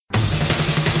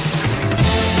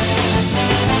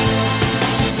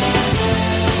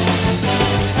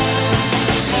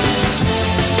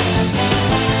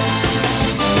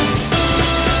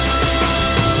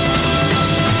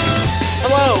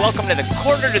to the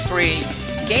Quarter to Three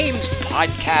Games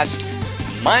Podcast.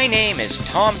 My name is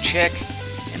Tom Chick,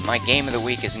 and my game of the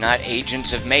week is not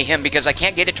Agents of Mayhem because I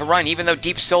can't get it to run, even though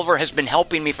Deep Silver has been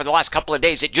helping me for the last couple of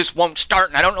days. It just won't start,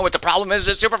 and I don't know what the problem is.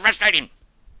 It's super frustrating.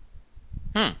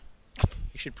 You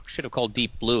should have called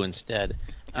Deep Blue instead.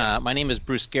 My name is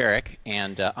Bruce Garrick,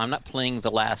 and I'm not playing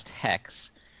The Last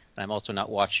Hex. I'm also not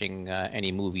watching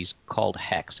any movies called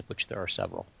Hex, of which there are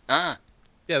several. Ah.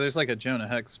 Yeah, there's like a Jonah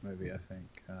Hex movie, I think.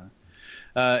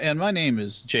 And my name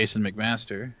is Jason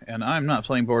McMaster, and I'm not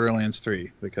playing Borderlands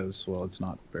 3 because, well, it's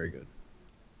not very good.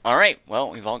 All right.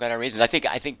 Well, we've all got our reasons. I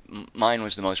think mine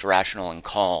was the most rational and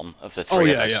calm of the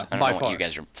three of us. Yeah, I don't know what you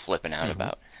guys are flipping out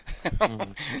about.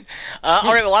 Mm-hmm.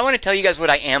 All right. Well, I want to tell you guys what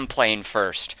I am playing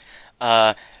first.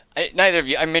 Neither of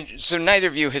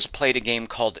you has played a game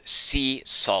called Sea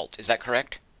Salt. Is that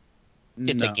correct?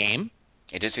 It's a game?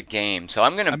 It is a game, so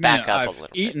I'm going to back up a little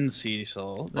bit. I've eaten sea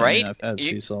salt. Right? I've had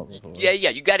sea salt before. Yeah,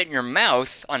 you got it in your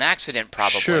mouth on accident,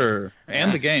 probably. Sure,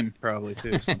 and the game probably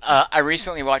too. I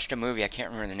recently watched a movie. I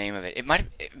can't remember the name of it. I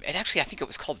think it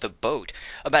was called The Boat,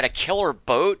 about a killer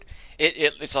boat.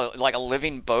 It's like a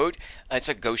living boat. It's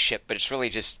a ghost ship, but it's really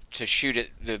just to shoot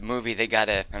it. The movie, they got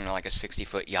like a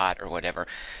 60-foot yacht or whatever.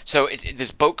 So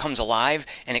this boat comes alive,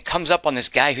 and it comes up on this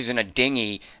guy who's in a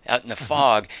dinghy out in the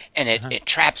fog, and it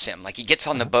traps him. Like he gets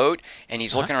on the boat, and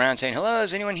he's looking around saying, "Hello,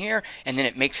 is anyone here?" And then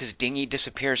it makes his dinghy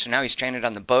disappear, so now he's stranded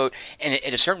on the boat. And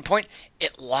at a certain point,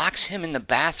 it locks him in the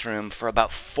bathroom for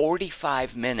about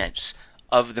 45 minutes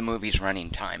of the movie's running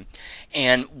time.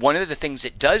 And one of the things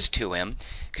it does to him,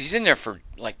 because he's in there for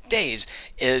like days,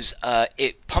 is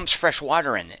it pumps fresh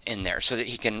water in there so that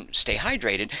he can stay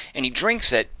hydrated, and he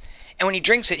drinks it. And when he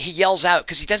drinks it, he yells out,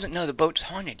 because he doesn't know the boat's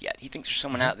haunted yet. He thinks there's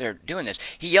someone out there doing this.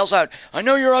 He yells out, "I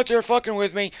know you're out there fucking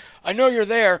with me. I know you're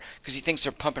there," because he thinks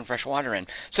they're pumping fresh water in.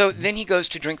 So then he goes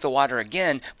to drink the water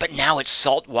again, but now it's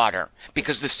salt water,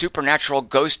 because the supernatural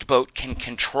ghost boat can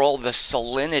control the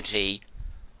salinity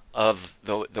of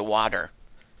the water.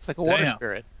 It's like a water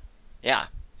spirit. Yeah.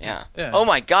 Oh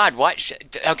my God! What?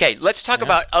 Okay, let's talk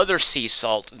about other sea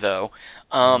salt, though.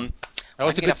 That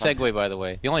was a good segue, by the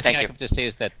way. The only thing I have to say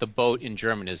is that the boat in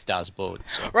German is Das Boot.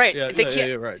 So. Right.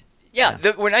 Right. Yeah.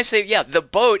 When I say the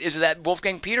boat is that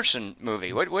Wolfgang Peterson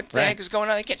movie. What the heck is going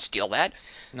on? I can't steal that.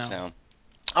 No. So.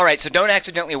 All right, so don't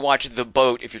accidentally watch The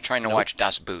Boat if you're trying to watch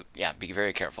Das Boot. Yeah, be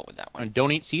very careful with that one. And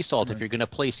don't eat sea salt if you're going to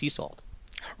play sea salt.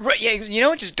 Right, yeah, you know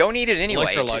what, just don't eat it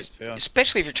anyway. Electrolytes,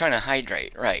 especially if you're trying to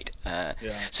hydrate, right.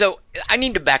 So I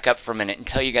need to back up for a minute and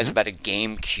tell you guys about a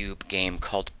GameCube game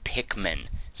called Pikmin.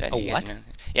 Is that what?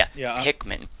 Yeah,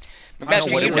 Pikmin.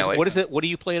 Master, you know it. What is it? What do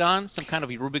you play it on? Some kind of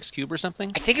Rubik's Cube or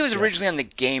something? I think it was originally on the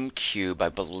GameCube, I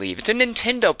believe. It's a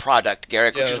Nintendo product,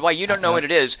 Garrick, which is why you don't know what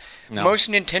it is. No. Most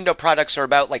Nintendo products are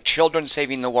about like children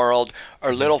saving the world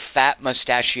or little fat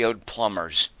mustachioed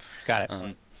plumbers. Got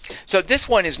it. So this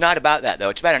one is not about that, though.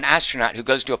 It's about an astronaut who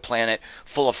goes to a planet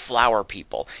full of flower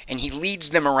people, and he leads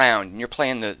them around. And you're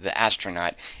playing the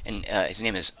astronaut, and his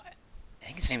name is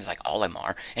like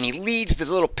Olimar, and he leads the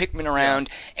little Pikmin around,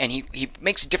 and he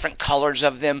makes different colors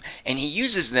of them, and he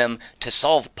uses them to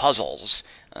solve puzzles,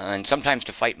 and sometimes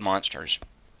to fight monsters.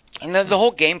 And the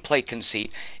whole gameplay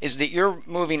conceit is that you're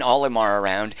moving Olimar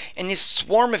around, and this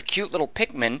swarm of cute little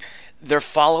Pikmin, they're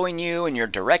following you, and you're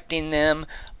directing them,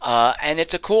 and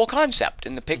it's a cool concept.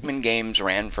 And the Pikmin games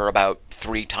ran for about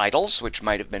 3 titles, which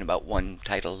might have been about 1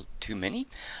 title too many.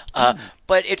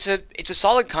 But it's a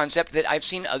solid concept that I've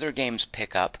seen other games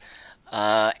pick up.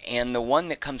 And the one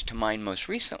that comes to mind most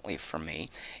recently for me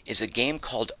is a game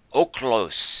called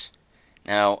Oklos.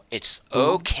 Now, it's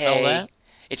OK.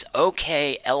 It's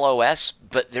OKLOS,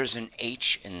 but there's an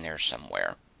H in there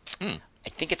somewhere. I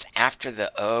think it's after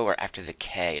the O or after the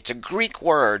K. It's a Greek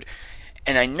word,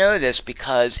 and I know this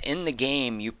because in the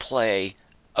game you play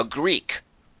a Greek.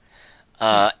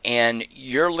 And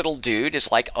your little dude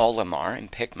is like Olimar in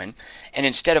Pikmin, and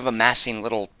instead of amassing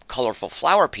little colorful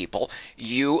flower people,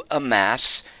 you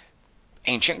amass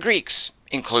ancient Greeks,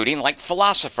 including like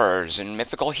philosophers and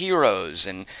mythical heroes.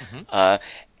 And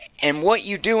what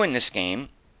you do in this game,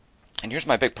 and here's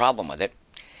my big problem with it,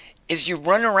 is you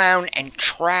run around and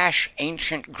trash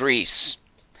ancient Greece.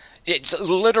 It's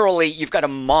literally, you've got a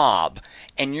mob,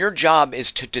 and your job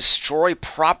is to destroy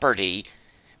property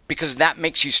because that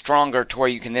makes you stronger to where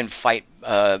you can then fight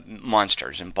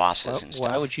monsters and bosses and stuff.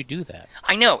 Why would you do that?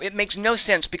 I know, it makes no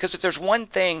sense, because if there's one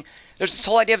thing, there's this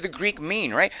whole idea of the Greek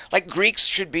mean, right? Like, Greeks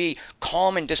should be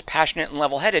calm and dispassionate and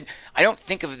level-headed. I don't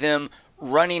think of them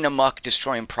running amok,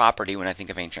 destroying property when I think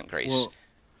of ancient Greece.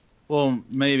 Well,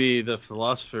 maybe the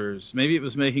philosophers, maybe it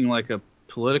was making like a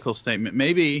political statement.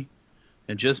 Maybe,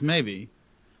 and just maybe,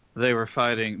 They were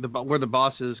fighting were the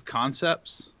bosses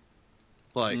concepts,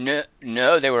 like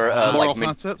No, they were moral like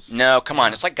concepts. no, come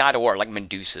on, Yeah. it's like God of War, like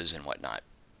Medusas and whatnot.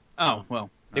 Oh well,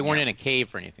 They weren't in a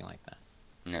cave or anything like that.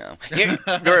 No, here,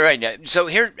 right. No. So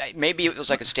here, maybe it was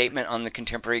like a statement on the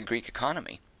contemporary Greek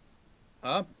economy.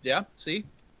 Yeah. See,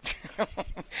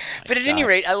 But at any God.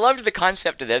 rate, I loved the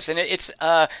concept of this, and it's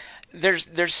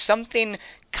there's something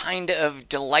kind of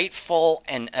delightful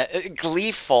and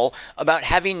gleeful about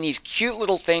having these cute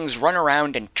little things run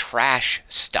around and trash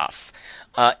stuff.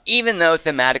 Even though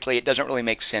thematically it doesn't really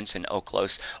make sense in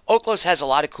Oklos. Oklos has a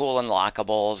lot of cool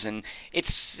unlockables, and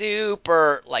it's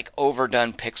super like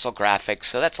overdone pixel graphics,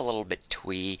 so that's a little bit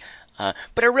twee.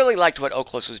 But I really liked what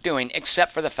Oklos was doing,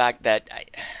 except for the fact that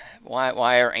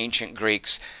why are ancient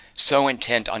Greeks so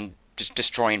intent on just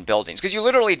destroying buildings? Because you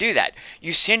literally do that.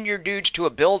 You send your dudes to a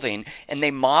building and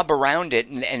they mob around it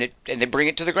and they bring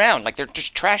it to the ground like they're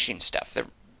just trashing stuff.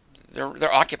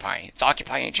 They're occupying. It's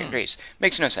occupy ancient Greece.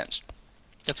 Makes no sense.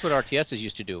 That's what RTSs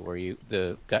used to do, where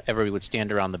everybody would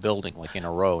stand around the building like in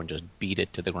a row and just beat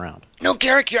it to the ground. No,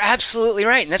 Garrick, you're absolutely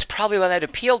right, and that's probably why that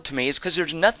appealed to me. Is because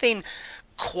there's nothing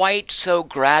quite so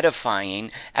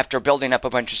gratifying after building up a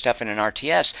bunch of stuff in an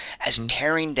RTS as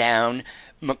tearing down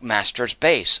McMaster's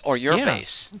base or your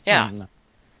base. Yeah.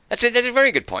 That's a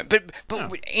very good point. But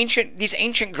these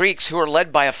ancient Greeks who are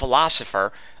led by a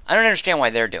philosopher, I don't understand why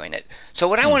they're doing it. So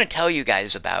what I want to tell you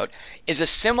guys about is a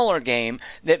similar game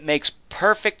that makes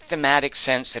perfect thematic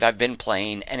sense that I've been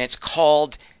playing, and it's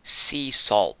called Sea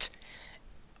Salt.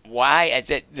 Why?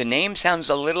 The name sounds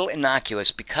a little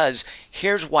innocuous because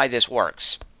here's why this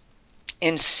works.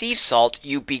 In Sea Salt,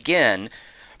 you begin.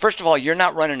 First of all, you're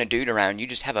not running a dude around. You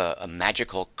just have a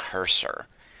magical cursor.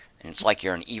 And it's like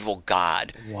you're an evil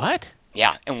god. What?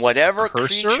 Yeah, and whatever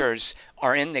Cursor? creatures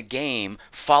are in the game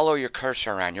follow your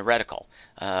cursor around, your reticle.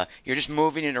 You're just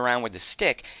moving it around with the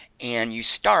stick, and you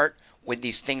start with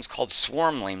these things called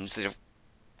swarmlings that have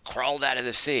crawled out of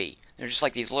the sea. They're just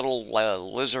like these little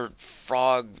lizard,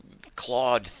 frog,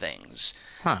 clawed things.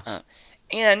 Huh.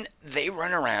 And they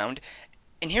run around,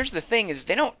 and here's the thing is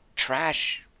they don't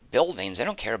trash buildings. They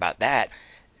don't care about that.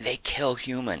 They kill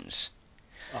humans.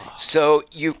 Oh, So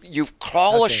you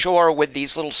crawl okay. ashore with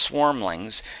these little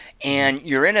swarmlings, and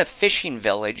you're in a fishing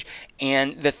village,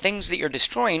 and the things that you're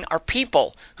destroying are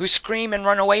people who scream and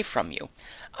run away from you.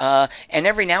 And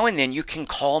every now and then you can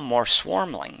call more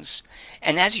swarmlings.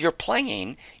 And as you're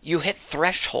playing, you hit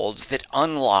thresholds that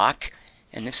unlock,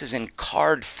 and this is in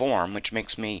card form, which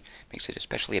makes it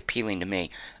especially appealing to me.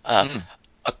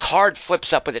 A card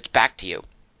flips up with its back to you.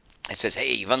 It says,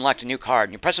 hey, you've unlocked a new card.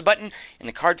 And you press a button, and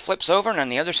the card flips over, and on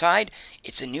the other side,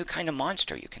 it's a new kind of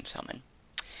monster you can summon.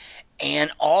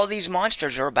 And all these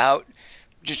monsters are about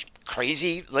just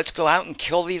crazy, let's go out and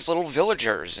kill these little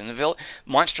villagers. And the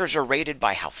monsters are rated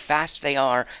by how fast they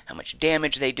are, how much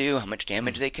damage they do, how much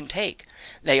damage they can take.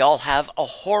 They all have a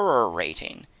horror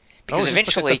rating. Because is this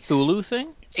eventually... like a Cthulhu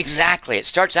thing? Exactly. It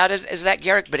starts out as that,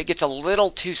 Garrick, but it gets a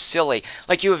little too silly.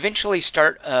 Like you eventually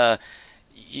start...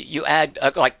 you add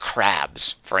like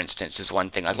crabs, for instance, is one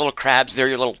thing. Like little crabs, they're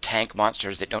your little tank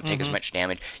monsters that don't take as much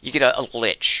damage. You get a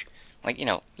lich. Like,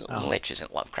 lich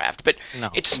isn't Lovecraft, but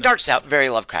No. it starts out very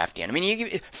Lovecraftian. I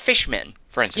mean, fishmen,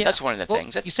 for instance, that's one of the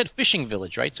things. You said fishing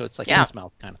village, right? So it's like Yeah.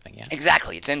 Innsmouth kind of thing, yeah.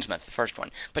 Exactly, it's Innsmouth, the first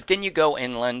one. But then you go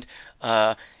inland,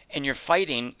 and you're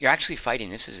actually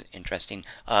fighting, this is interesting,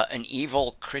 an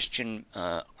evil Christian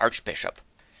archbishop.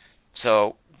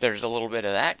 So there's a little bit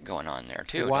of that going on there,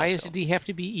 too. Why did he have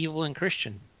to be evil and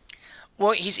Christian?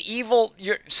 Well, he's evil.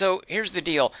 So here's the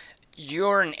deal.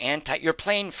 You're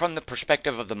playing from the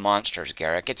perspective of the monsters,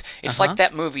 Garrick. It's like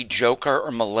that movie Joker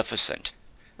or Maleficent.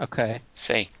 Okay.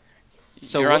 See,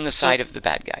 you're on the side of the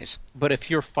bad guys. But if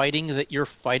you're fighting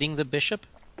the bishop?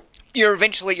 You're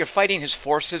fighting his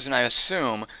forces, and I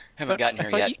assume haven't gotten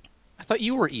here yet. I thought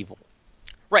you were evil.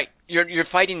 Right. You're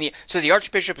fighting the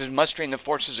archbishop is mustering the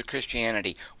forces of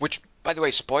Christianity, which, by the way,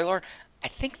 spoiler, I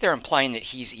think they're implying that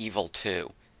he's evil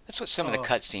too. That's what some of the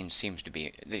cutscenes seem to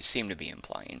be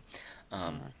implying.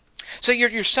 So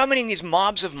you're summoning these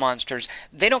mobs of monsters.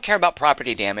 They don't care about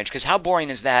property damage, because how boring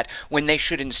is that when they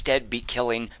should instead be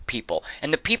killing people?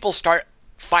 And the people start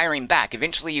firing back.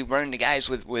 Eventually you run into guys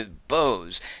with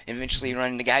bows. Eventually you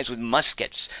run into guys with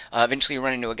muskets. Eventually you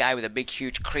run into a guy with a big,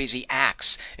 huge, crazy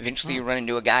axe. Eventually you run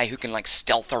into a guy who can like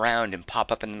stealth around and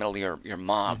pop up in the middle of your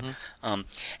mob.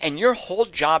 And your whole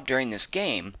job during this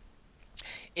game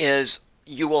is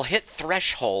you will hit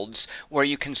thresholds where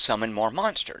you can summon more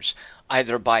monsters,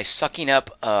 either by sucking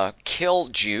up kill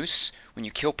juice. When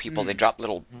you kill people, they drop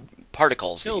little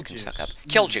particles that you can suck up.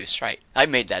 Kill juice, right. I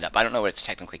made that up. I don't know what it's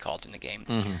technically called in the game.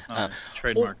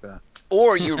 Trademark that.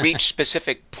 or you reach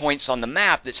specific points on the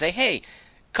map that say, hey,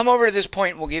 come over to this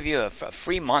point, we'll give you a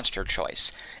free monster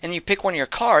choice. And you pick one of your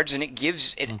cards, and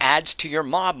it adds to your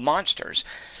mob monsters.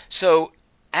 So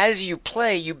as you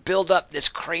play, you build up this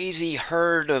crazy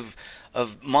herd of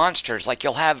monsters. Like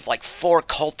you'll have like 4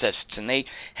 cultists, and they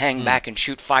hang back and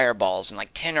shoot fireballs, and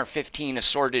like 10 or 15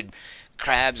 assorted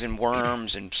crabs and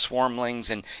worms and swarmlings,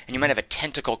 and you might have a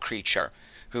tentacle creature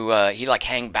who he like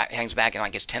hangs back and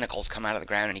like his tentacles come out of the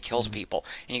ground and he kills people.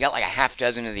 And you got like a half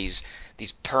dozen of these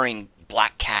purring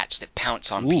black cats that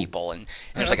pounce on people, and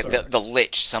there's like the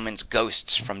Lich summons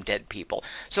ghosts from dead people.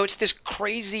 So it's this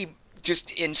crazy, just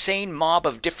insane mob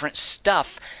of different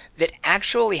stuff that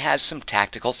actually has some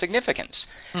tactical significance,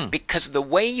 because the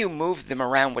way you move them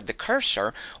around with the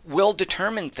cursor will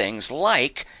determine things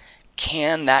like,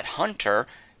 can that hunter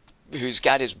who's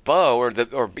got his bow,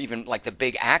 or even like the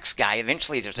big axe guy,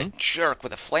 eventually there's a jerk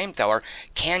with a flamethrower,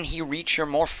 can he reach your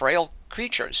more frail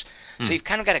creatures? So you've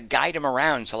kind of got to guide him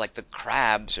around, so like the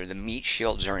crabs or the meat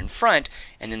shields are in front,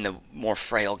 and then the more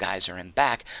frail guys are in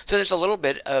back. So there's a little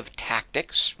bit of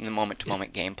tactics in the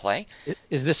moment-to-moment gameplay.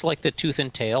 Is this like the Tooth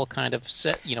and Tail kind of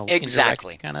set,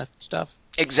 Exactly. kind of stuff?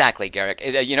 Exactly, Garrick.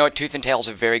 You know what? Tooth and Tail is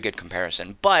a very good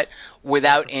comparison, but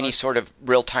without any sort of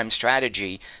real-time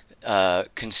strategy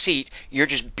conceit, you're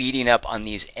just beating up on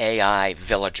these AI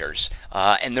villagers,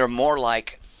 and they're more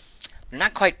like, they're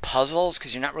not quite puzzles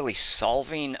because you're not really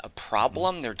solving a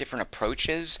problem. There are different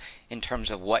approaches in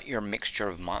terms of what your mixture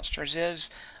of monsters is.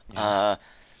 But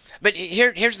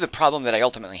here's the problem that I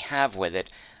ultimately have with it,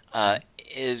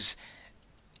 is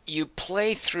you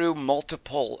play through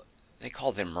multiple, they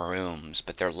call them rooms,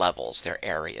 but they're levels, they're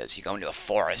areas. You go into a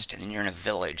forest, and then you're in a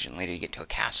village, and later you get to a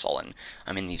castle, and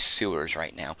I'm in these sewers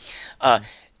right now.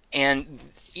 And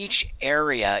each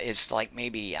area is like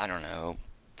maybe, I don't know,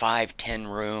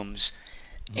 5-10 rooms,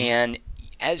 and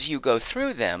as you go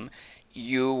through them,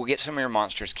 you will get some of your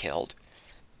monsters killed,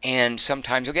 and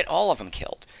sometimes you'll get all of them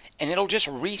killed, and it'll just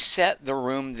reset the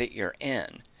room that you're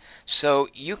in. So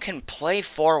you can play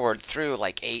forward through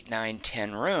like 8, 9,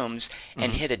 10 rooms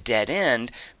and hit a dead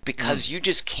end because you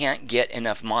just can't get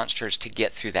enough monsters to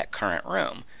get through that current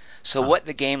room. So what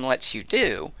the game lets you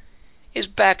do is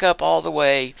back up all the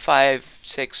way 5,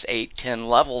 6, 8, 10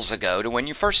 levels ago to when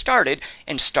you first started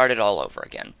and start it all over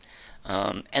again.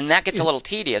 And that gets a little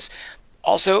tedious.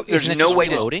 Also, there's no way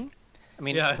to loading. I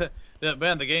mean,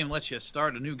 man, the game lets you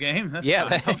start a new game. That's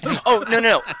Oh,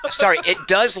 no. Sorry, it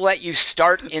does let you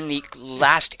start in the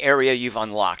last area you've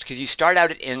unlocked, because you start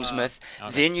out at Innsmouth,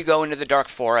 then you go into the Dark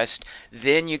Forest,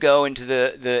 then you go into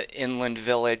the Inland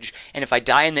Village, and if I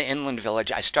die in the Inland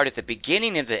Village, I start at the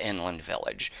beginning of the Inland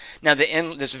Village. Now,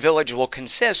 this village will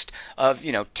consist of,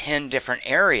 10 different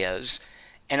areas,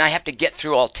 and I have to get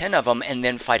through all 10 of them and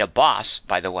then fight a boss,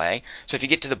 by the way. So if you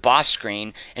get to the boss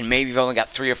screen and maybe you've only got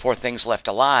 3 or 4 things left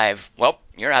alive, well,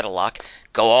 you're out of luck.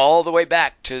 Go all the way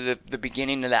back to the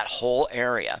beginning of that whole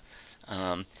area.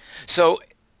 And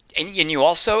you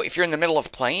also, if you're in the middle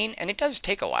of playing, and it does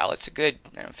take a while, it's a good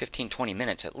 15, 20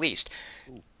 minutes at least,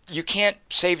 you can't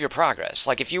save your progress.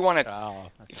 Like if you want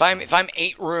to, if I'm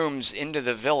 8 rooms into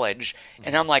the village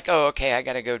and I'm like, oh, okay, I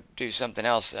got to go do something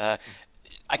else,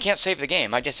 I can't save the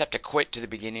game. I just have to quit to the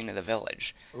beginning of the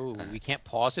village. Ooh, we can't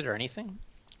pause it or anything?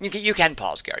 You can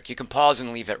pause, Garrick. You can pause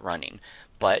and leave it running.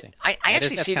 But I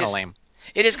actually see this. Lame.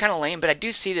 It is kind of lame, but I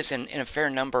do see this in a fair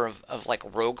number of like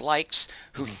roguelikes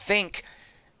who think,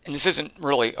 and this isn't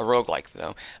really a roguelike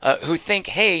though, who think,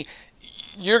 hey,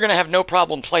 you're going to have no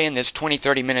problem playing this 20,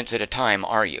 30 minutes at a time,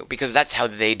 are you? Because that's how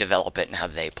they develop it and how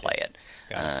they play it.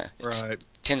 Right.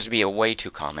 Tends to be a way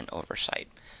too common oversight.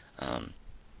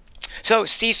 So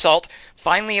Sea Salt,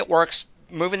 finally it works,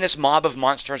 moving this mob of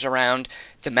monsters around.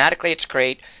 Thematically it's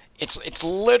great. It's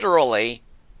literally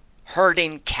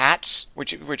herding cats,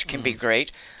 which can be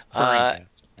great. And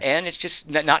it's just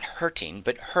not hurting,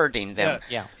 but herding them.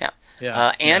 Yeah.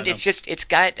 It's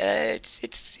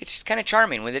kind of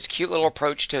charming with its cute little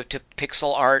approach to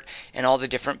pixel art and all the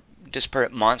different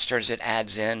disparate monsters it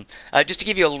adds in. Just to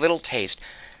give you a little taste,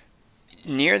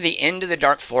 near the end of the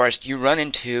Dark Forest, you run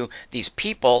into these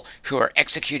people who are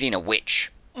executing a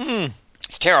witch.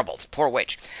 It's terrible. It's a poor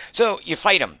witch. So you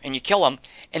fight them and you kill them,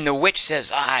 and the witch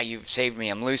says, you've saved me.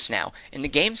 I'm loose now. And the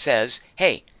game says,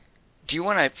 hey, do you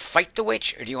want to fight the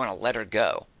witch or do you want to let her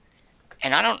go?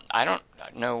 And I don't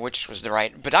know which was the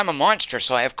right, but I'm a monster,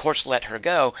 so I of course let her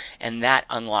go, and that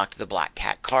unlocked the Black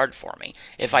Cat card for me.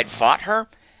 If I'd fought her,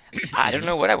 I don't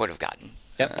know what I would have gotten.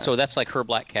 Yep. So that's like her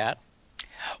Black Cat.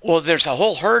 Well, there's a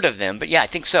whole herd of them, but yeah, I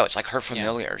think so. It's like her Yeah.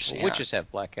 familiars. Well, Yeah. witches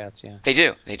have black cats, yeah. They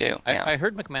do. They do. Yeah. I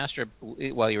heard McMaster,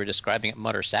 while you were describing it,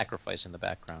 mutter sacrifice in the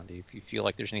background. Do you feel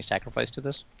like there's any sacrifice to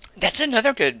this? That's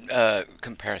another good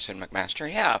comparison,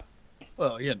 McMaster. Yeah.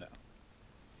 Well, you know.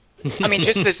 I mean,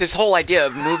 just this whole idea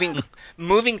of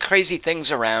moving crazy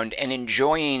things around and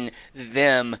enjoying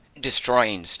them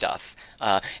destroying stuff.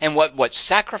 And what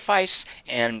Sacrifice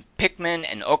and Pikmin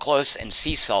and Oklos and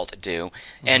Sea Salt do,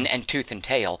 and Tooth and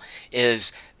Tail,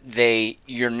 is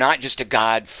you're not just a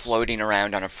god floating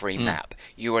around on a free map.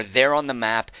 You are there on the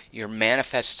map. You're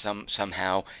manifest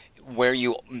somehow. Where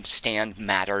you stand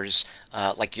matters.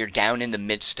 Like you're down in the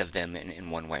midst of them in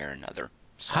one way or another.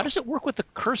 So. How does it work with the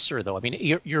cursor, though? I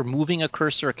mean, you're moving a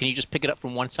cursor. Can you just pick it up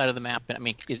from one side of the map? I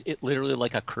mean, is it literally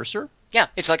like a cursor? Yeah,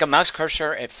 it's like a mouse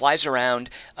cursor. It flies around.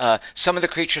 Some of the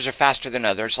creatures are faster than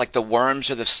others. Like the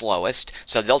worms are the slowest,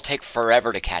 so they'll take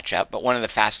forever to catch up. But one of the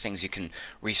fast things you can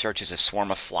research is a swarm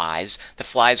of flies. The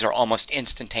flies are almost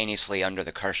instantaneously under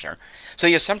the cursor. So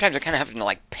you sometimes are kind of having to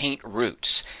like paint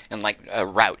routes and like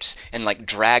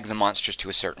drag the monsters to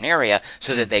a certain area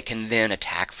so that they can then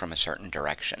attack from a certain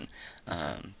direction.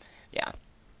 Yeah.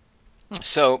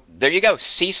 So there you go.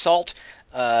 Sea Salt.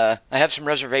 I have some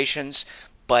reservations.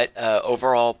 But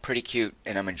overall, pretty cute,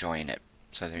 and I'm enjoying it.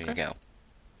 So there you go.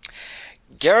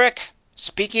 Garrick,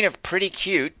 speaking of pretty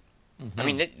cute, I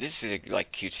mean, this is a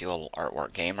like cutesy little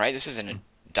artwork game, right? This isn't a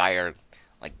dire,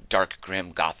 like dark,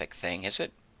 grim, gothic thing, is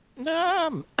it?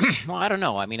 Well, I don't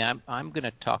know. I mean, I'm going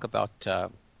to talk about a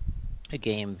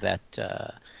game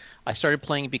that I started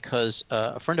playing because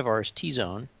a friend of ours,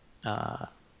 T-Zone,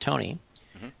 Tony,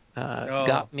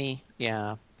 got me.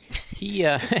 Yeah. He.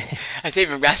 I see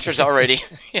McMaster's already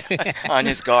on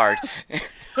his guard.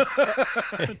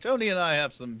 Tony and I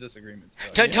have some disagreements.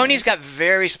 Tony's got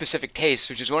very specific tastes,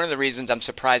 which is one of the reasons I'm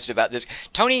surprised about this.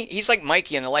 Tony, he's like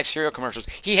Mikey in the Life cereal commercials.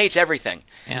 He hates everything.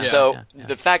 Yeah. So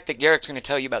the fact that Garrick's going to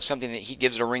tell you about something that he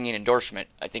gives a ringing endorsement,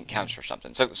 I think counts for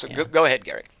something. So go ahead,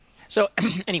 Garrick. So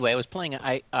anyway, I was playing.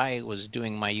 I was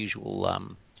doing my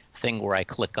usual thing where I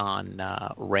click on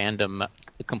random,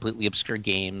 completely obscure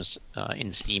games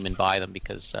in Steam and buy them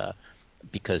because the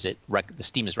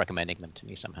Steam is recommending them to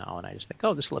me somehow, and I just think,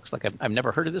 oh, this looks like I've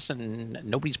never heard of this, and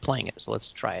nobody's playing it, so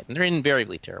let's try it. And they're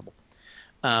invariably terrible.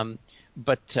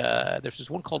 But there's this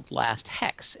one called Last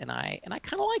Hex, and I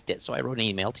kind of liked it, so I wrote an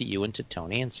email to you and to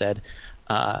Tony and said,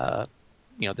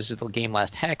 this is the game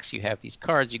Last Hex. You have these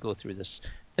cards. You go through this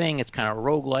thing. It's kind of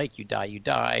roguelike. You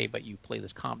die, but you play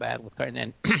this combat with cards.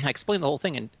 And then I explain the whole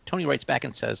thing, and Tony writes back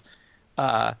and says,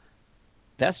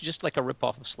 that's just like a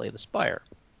ripoff of Slay the Spire.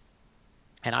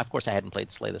 And of course, I hadn't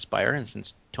played Slay the Spire, and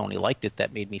since Tony liked it,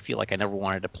 that made me feel like I never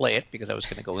wanted to play it because I was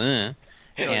going to go,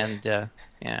 And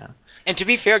yeah. And to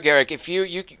be fair, Garrick, if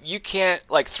you can't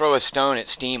like throw a stone at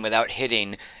Steam without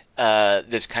hitting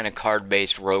this kind of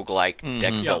card-based roguelike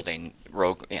deck building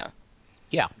rogue, yeah.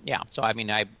 Yeah. So I mean,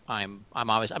 I'm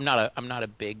not a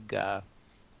big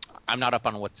I'm not up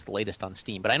on what's the latest on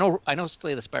Steam, but I know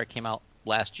Slay the Spire came out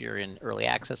last year in early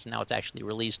access, and now it's actually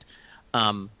released.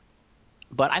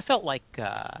 But I felt like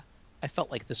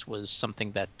this was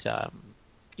something that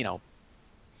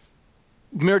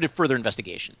merited further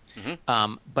investigation.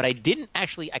 But I didn't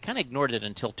actually. I kind of ignored it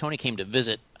until Tony came to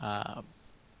visit a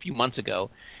few months ago,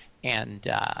 and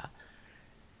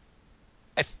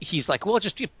he's like, well,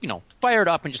 just fire it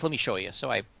up and just let me show you. So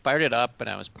I fired it up, and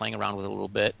I was playing around with it a little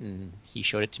bit, and he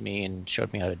showed it to me and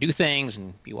showed me how to do things,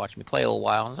 and he watched me play a little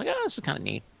while, and I was like, oh, this is kind of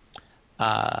neat.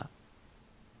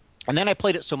 And then I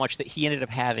played it so much that he ended up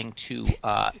having to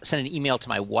send an email to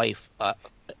my wife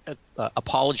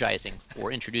apologizing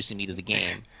for introducing me to the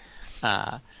game.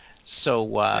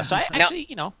 So I actually,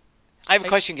 I have a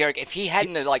question, Garrick. If he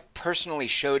hadn't like personally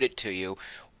showed it to you,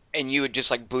 and you had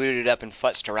just like booted it up and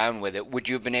futzed around with it, would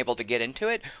you have been able to get into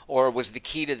it? Or was the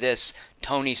key to this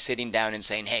Tony sitting down and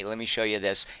saying, hey, let me show you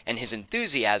this, and his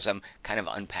enthusiasm kind of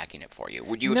unpacking it for you?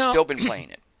 Would you have still been playing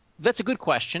it? That's a good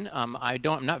question. I'm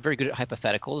not very good at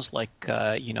hypotheticals. Like,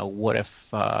 what if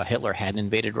Hitler hadn't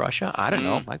invaded Russia? I don't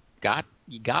know.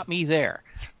 You got me there.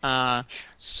 But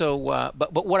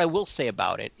what I will say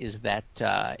about it is that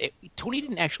Tony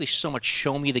didn't actually so much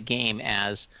show me the game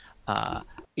as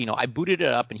I booted it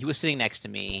up and he was sitting next to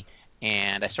me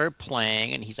and I started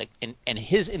playing and he's like, and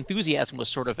his enthusiasm was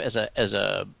sort of as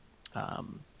a I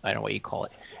don't know what you call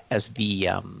it, as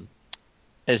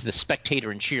the spectator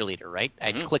and cheerleader, right?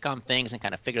 I'd click on things and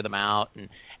kind of figure them out, and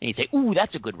he'd say, "Ooh,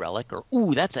 that's a good relic," or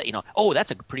 "Ooh, that's a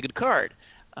that's a pretty good card."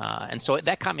 And so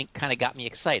that kind of got me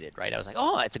excited, right? I was like,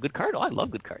 oh, it's a good card. Oh, I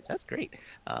love good cards. That's great.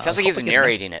 Sounds like he was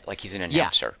narrating it, like he's an Yeah,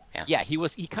 announcer. Yeah. yeah. He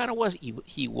was. He kind of was.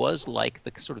 He was like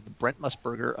the sort of the Brent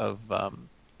Musburger of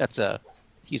that's a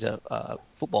he's a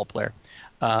football player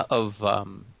of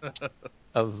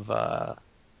of uh,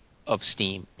 of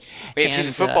Steam. Wait, if he's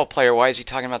a football player, why is he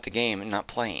talking about the game and not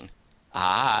playing?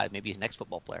 Maybe he's an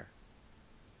ex-football player.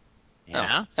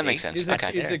 Yeah, that makes sense. He's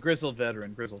a grizzled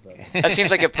veteran. That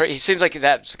seems like he seems like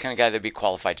that's the kind of guy that'd be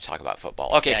qualified to talk about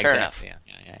football. Okay, yeah, fair exactly. enough.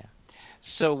 Yeah.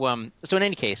 So in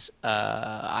any case,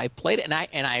 I played it and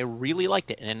I really liked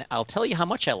it, and I'll tell you how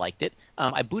much I liked it.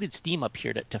 I booted Steam up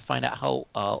here to find out how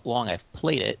long I've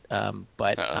played it,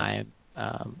 but I'm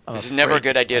this is never a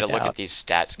good idea to look at these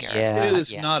stats, Garrett. Yeah, it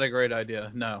is not a great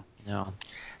idea. No.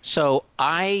 So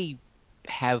I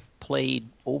have played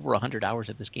over 100 hours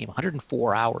of this game,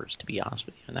 104 hours to be honest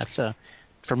with you, and that's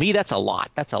for me that's a lot.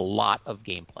 That's a lot of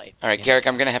gameplay. All right, Garrick,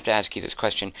 I'm going to have to ask you this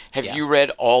question. Have you read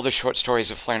all the short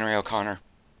stories of Flannery O'Connor?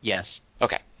 Yes.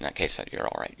 Okay, in that case, you're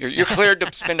all right. You're cleared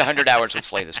to spend 100 hours with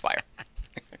Slay the Spire.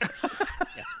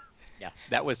 Yeah.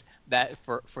 That was that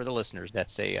for the listeners.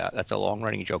 That's a long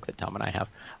running joke that Tom and I have.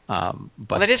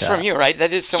 But that is from you, right?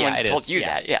 That is someone told you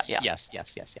yeah. that. Yeah. Yes.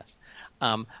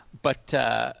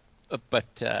 But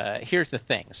here's the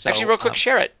thing. So, actually, real quick,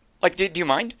 share it. Like, do you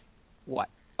mind? What?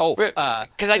 Oh,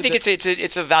 because I think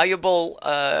it's a valuable.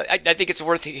 I think it's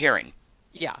worth hearing.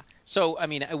 Yeah. So I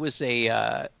mean, it was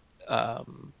a.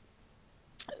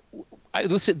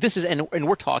 This is and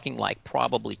we're talking like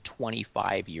probably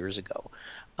 25 years ago,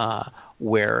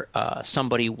 where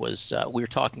somebody was we were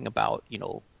talking about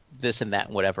this and that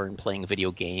and whatever and playing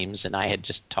video games, and I had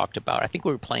just talked about I think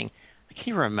we were playing. I can't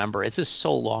even remember. It's just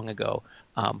so long ago,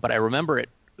 but I remember it.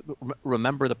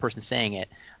 Remember the person saying it.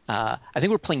 I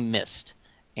think we're playing Myst,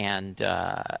 and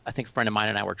I think a friend of mine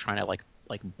and I were trying to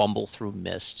like bumble through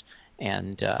Myst,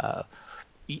 and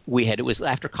it was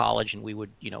after college, and we would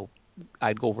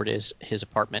I'd go over to his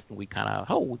apartment, and we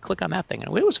we click on that thing,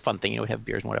 and it was a fun thing, we'd have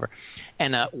beers and whatever.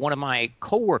 And one of my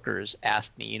coworkers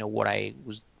asked me, what I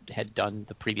had done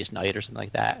the previous night or something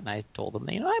like that, and I told them,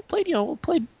 I played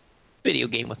video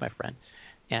game with my friend,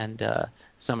 and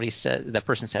that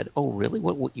person said, oh really?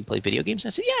 What you play video games?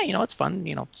 And I said, yeah, it's fun,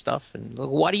 stuff. And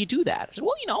why do you do that? I said,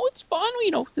 well, it's fun,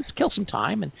 let's kill some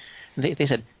time. And they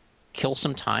said, kill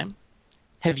some time?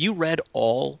 Have you read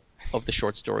all of the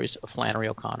short stories of Flannery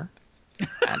O'Connor?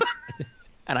 And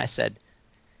I said,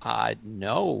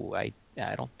 no, I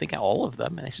don't think all of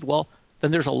them. And I said, well, then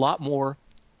there's a lot more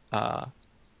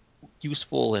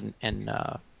useful and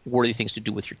worthy things to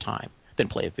do with your time than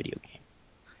play a video game.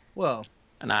 Well,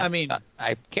 and I mean,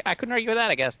 I couldn't argue with that,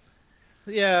 I guess.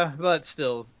 Yeah, but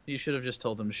still, you should have just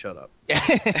told them to shut up.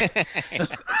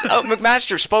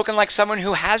 McMaster, spoken like someone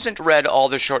who hasn't read all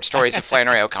the short stories of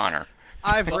Flannery O'Connor.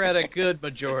 I've read a good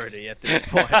majority at this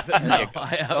point, but no, I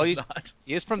have not.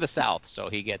 He's from the South, so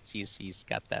he's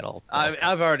got that all.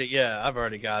 I've already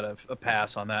got a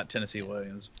pass on that. Tennessee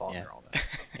Williams, Faulkner, all that.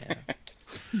 Yeah.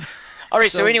 All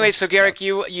right. So anyway, Garrick,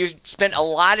 you spent a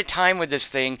lot of time with this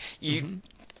thing. You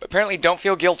apparently don't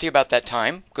feel guilty about that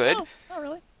time. Good. No, not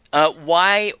really.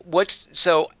 Why?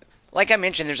 Like I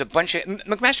mentioned, there's a bunch of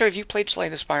McMaster. Have you played Slay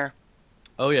the Spire?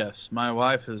 Oh yes, my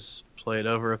wife has played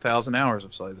over 1,000 hours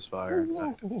of Slay the Spire.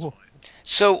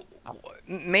 So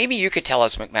maybe you could tell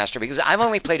us, McMaster, because I've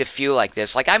only played a few like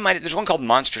this. Like there's one called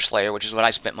Monster Slayer, which is what I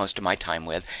spent most of my time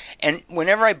with. And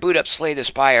whenever I boot up Slay the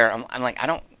Spire, I'm like, I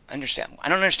don't understand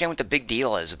what the big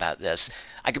deal is about this.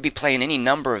 I could be playing any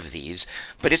number of these,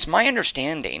 but it's my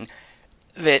understanding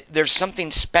that there's something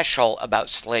special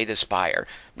about Slay the Spire.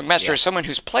 McMaster, as someone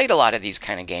who's played a lot of these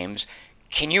kind of games,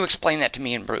 can you explain that to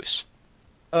me and Bruce?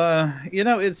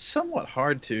 It's somewhat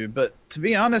hard to, but to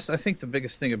be honest, I think the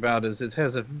biggest thing about it is it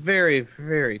has a very,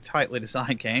 very tightly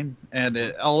designed game, and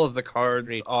all of the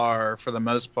cards are, for the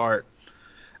most part,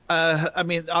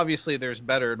 obviously there's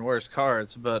better and worse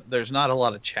cards, but there's not a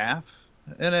lot of chaff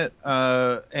in it,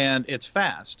 and it's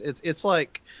fast. It's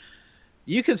like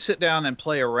you could sit down and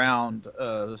play around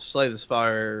Slay the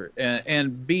Spire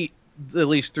and beat at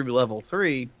least through level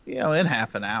 3, in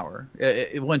half an hour.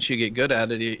 Once you get good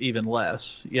at it, even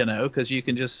less, because you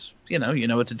can just, you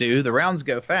know what to do. The rounds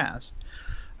go fast.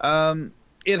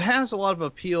 It has a lot of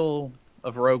appeal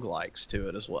of roguelikes to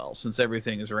it as well, since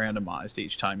everything is randomized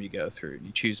each time you go through.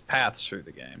 You choose paths through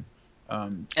the game.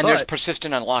 And there's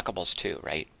persistent unlockables too,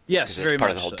 right? Yes, very it's part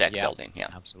much of the whole deck building. Yeah,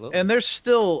 absolutely. And they're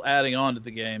still adding on to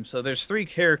the game. So there's 3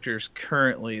 characters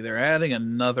currently. They're adding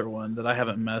another one that I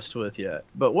haven't messed with yet.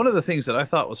 But one of the things that I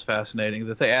thought was fascinating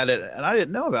that they added, and I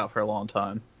didn't know about for a long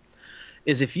time,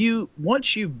 is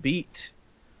once you beat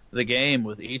the game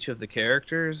with each of the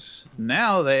characters.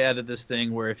 Now they added this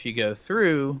thing where if you go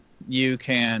through, you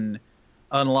can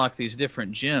unlock these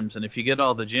different gems, and if you get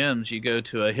all the gems, you go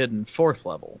to a hidden fourth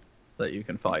level that you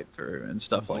can fight through and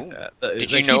stuff like Ooh. that.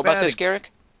 Did you know about this,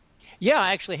 Garrick? Yeah,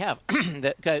 I actually have.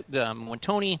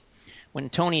 When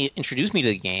Tony introduced me to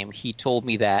the game, he told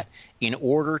me that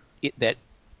that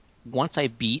once I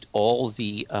beat all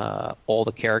the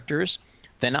characters,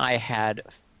 then I had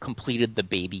completed the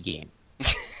baby game.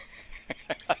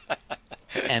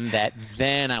 And that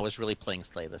then I was really playing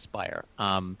Slay the Spire.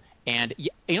 And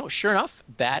sure enough,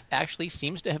 that actually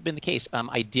seems to have been the case.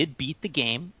 I did beat the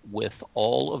game with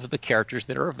all of the characters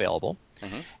that are available,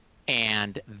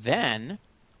 and then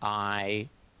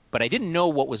but I didn't know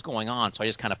what was going on, so I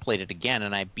just kind of played it again,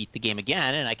 and I beat the game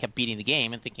again, and I kept beating the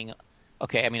game and thinking,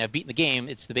 okay, I mean, I've beaten the game.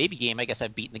 It's the baby game. I guess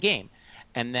I've beaten the game.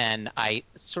 And then I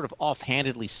sort of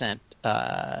offhandedly sent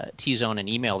T-Zone an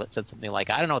email that said something like,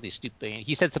 I don't know what these stupid.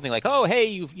 He said something like, oh, hey,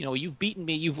 you've beaten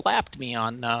me, you've lapped me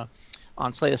on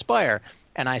Slay the Spire.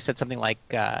 And I said something like,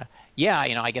 yeah,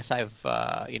 I guess I've,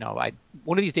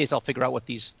 one of these days I'll figure out what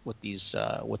these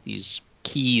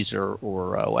keys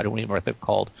or I don't even know what they're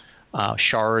called,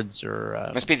 shards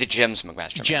or must be the gems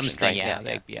McMaster gems mentioned, thing,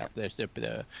 right? yeah. There's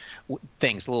the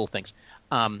things, little things.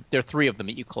 There are 3 of them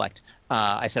that you collect.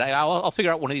 I said I'll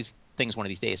figure out one of these things one of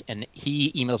these days, and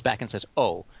he emails back and says,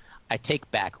 "Oh, I take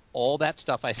back all that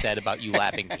stuff I said about you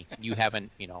lapping me. You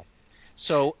haven't,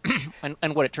 So,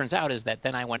 and what it turns out is that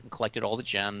then I went and collected all the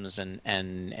gems,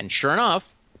 and sure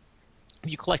enough, if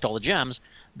you collect all the gems,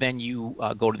 then you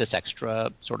go to this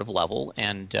extra sort of level,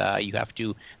 and you have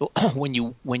to when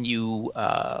you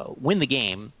win the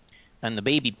game and the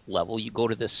baby level, you go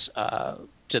to this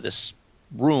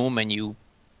room, and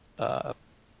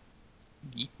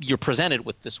you're presented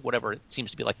with this whatever it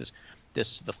seems to be like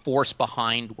the force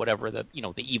behind whatever the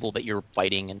evil that you're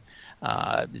fighting, and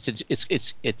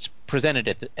it's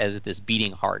presented as this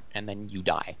beating heart, and then you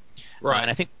die. Right. And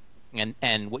I think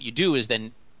and what you do is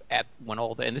then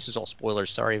and this is all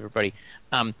spoilers, sorry everybody,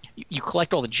 you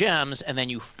collect all the gems, and then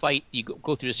you fight, you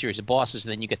go through a series of bosses,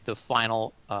 and then you get the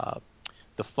final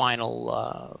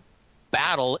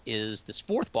battle is this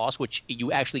 4th boss, which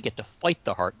you actually get to fight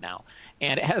the heart now,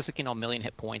 and it has a million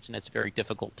hit points, and it's very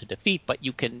difficult to defeat, but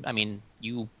you can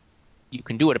you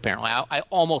can do it apparently. I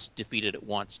almost defeated it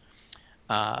once,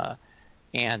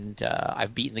 and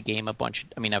I've beaten the game a bunch.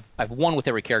 I've won with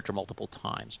every character multiple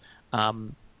times.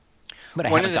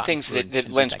 But one of the things that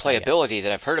lends playability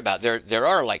that I've heard about, there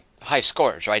are like high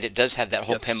scores, right? It does have that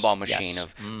whole pinball machine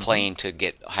of playing to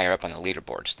get higher up on the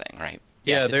leaderboards thing, right?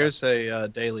 Yeah, there's a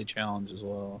daily challenge as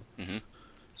well. Mm-hmm.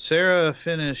 Sarah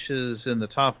finishes in the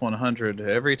top 100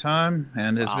 every time,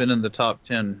 and has been in the top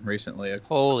 10 recently.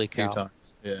 Holy few cow! times.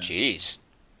 Yeah. Jeez.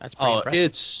 That's pretty impressive.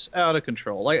 It's out of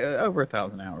control. Like over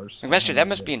 1,000 hours. McMaster, that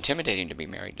must be intimidating to be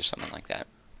married to someone like that.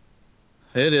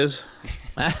 It is.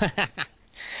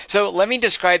 So let me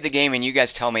describe the game, and you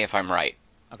guys tell me if I'm right.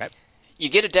 Okay. You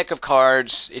get a deck of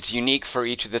cards. It's unique for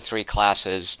each of the 3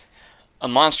 classes. A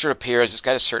monster appears. It's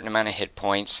got a certain amount of hit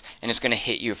points, and it's going to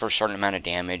hit you for a certain amount of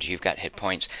damage. You've got hit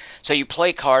points. So you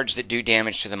play cards that do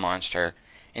damage to the monster,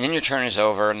 and then your turn is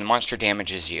over, and the monster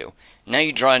damages you. Now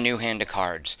you draw a new hand of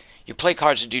cards. You play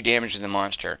cards that do damage to the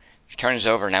monster. Your turn is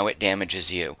over. Now it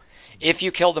damages you. If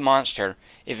you kill the monster,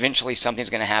 eventually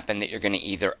something's going to happen that you're going to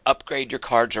either upgrade your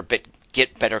cards or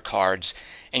get better cards,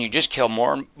 and you just kill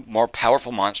more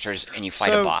powerful monsters, and you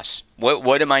fight a boss.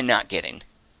 What am I not getting?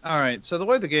 All right, so the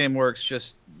way the game works,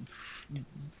 just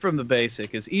from the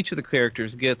basic, is each of the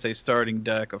characters gets a starting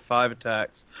deck of 5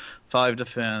 attacks, 5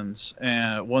 defense,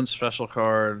 and 1 special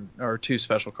card, or 2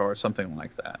 special cards, something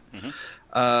like that.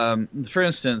 Mm-hmm. For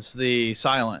instance, the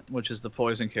Silent, which is the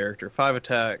poison character, 5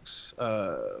 attacks,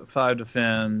 5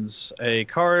 defense, a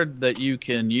card that you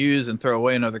can use and throw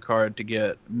away another card to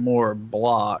get more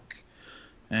block,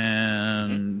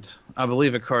 and I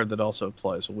believe a card that also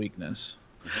applies a weakness.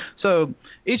 So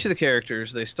each of the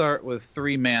characters, they start with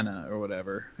 3 mana or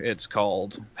whatever it's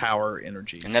called, power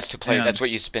energy, and that's to play. That's what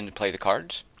you spend to play the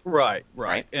cards. Right.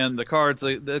 And the cards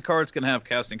can have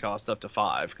casting costs up to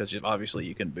 5 because obviously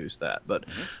you can boost that, but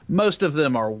most of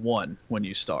them are 1 when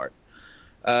you start.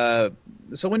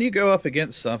 So when you go up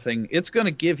against something, it's going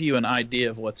to give you an idea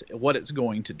of what it's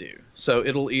going to do. So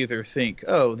it'll either think,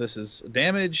 oh, this is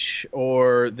damage,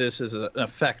 or this is an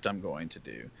effect I'm going to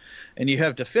do. And you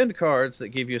have defend cards that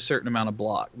give you a certain amount of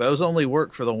block. Those only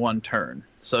work for the 1 turn.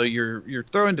 So you're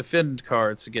throwing defend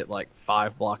cards to get like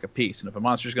 5 block apiece. And if a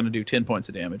monster's going to do 10 points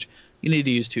of damage, you need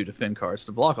to use 2 defend cards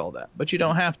to block all that. But you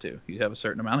don't have to. You have a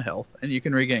certain amount of health, and you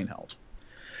can regain health.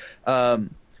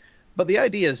 But the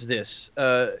idea is this: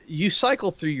 you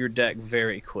cycle through your deck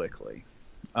very quickly,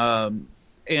 and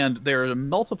there are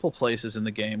multiple places in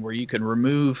the game where you can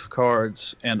remove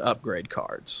cards and upgrade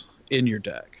cards in your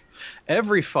deck.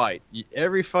 Every fight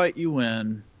you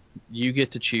win, you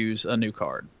get to choose a new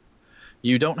card.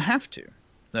 You don't have to.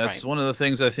 That's Right. one of the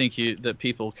things I think that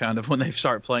people kind of, when they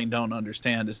start playing, don't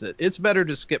understand, is that it's better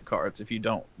to skip cards if you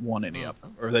don't want any of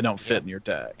them or they don't fit Yep. in your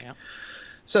deck. Yep.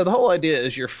 So the whole idea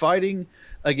is you're fighting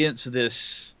against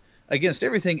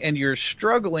everything, and you're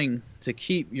struggling to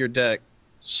keep your deck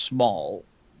small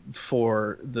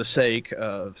for the sake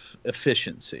of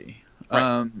efficiency.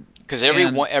 Right. Because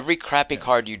every crappy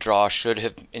card you draw should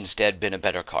have instead been a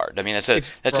better card. I mean, that's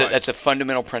a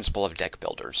fundamental principle of deck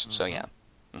builders. So yeah.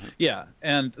 Yeah,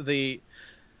 and the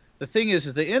thing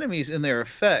is the enemies in their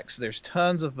effects, there's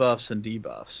tons of buffs and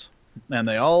debuffs, and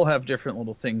they all have different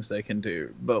little things they can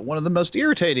do. But one of the most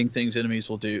irritating things enemies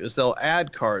will do is they'll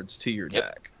add cards to your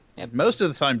deck. Yep. Most of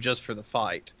the time just for the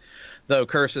fight, though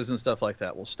curses and stuff like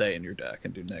that will stay in your deck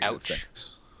and do negative Ouch.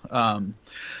 things.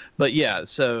 But yeah,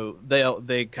 so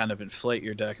they kind of inflate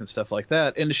your deck and stuff like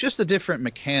that, and it's just the different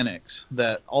mechanics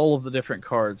that all of the different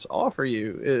cards offer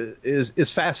you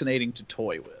is fascinating to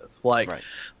toy with. Like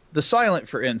the Silent,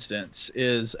 for instance,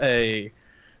 is a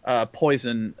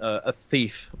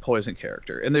thief poison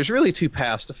character, and there's really two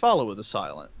paths to follow with the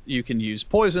Silent. You can use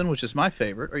poison, which is my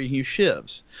favorite, or you can use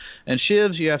shivs. And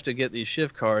shivs, you have to get these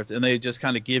shiv cards, and they just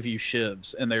kind of give you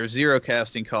shivs, and they're zero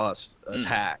casting cost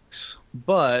attacks.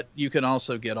 But you can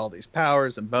also get all these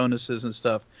powers and bonuses and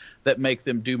stuff that make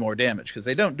them do more damage, because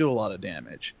they don't do a lot of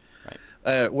damage.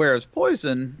 Whereas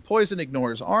poison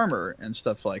ignores armor and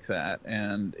stuff like that,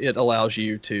 and it allows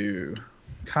you to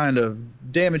kind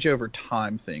of damage over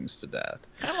time things to death.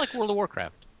 Kind of like World of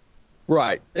Warcraft.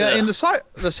 Right. Yeah, and the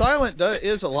Silent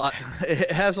is a lot.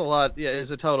 It has a lot. Yeah,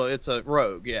 it's a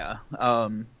rogue. Yeah.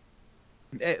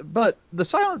 But the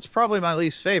Silent's probably my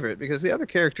least favorite because the other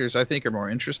characters I think are more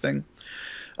interesting.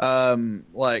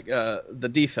 Like the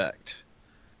Defect.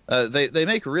 They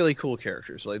make really cool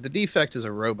characters. Like the Defect is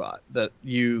a robot that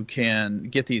you can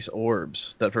get these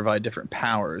orbs that provide different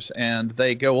powers, and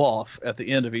they go off at the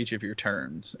end of each of your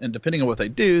turns. And depending on what they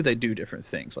do different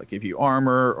things, like give you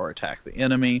armor or attack the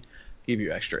enemy, give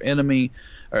you extra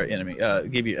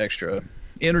give you extra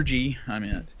energy. I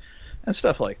mean, and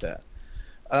stuff like that.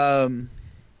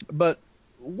 But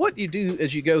what you do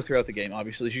as you go throughout the game,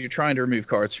 obviously, is you're trying to remove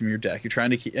cards from your deck. You're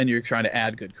trying to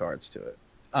add good cards to it.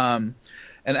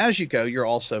 And as you go, you're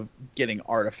also getting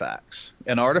artifacts.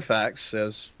 And artifacts,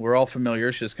 as we're all familiar,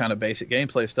 it's just kind of basic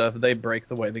gameplay stuff. They break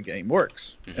the way the game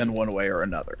works in one way or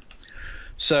another.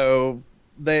 So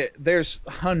there's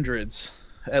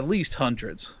at least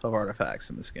hundreds of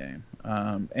artifacts in this game.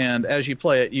 And as you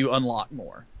play it, you unlock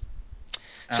more.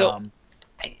 So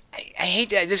I hate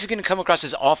that this is going to come across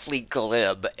as awfully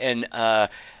glib, and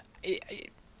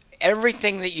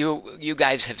everything that you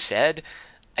guys have said,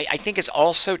 I think it's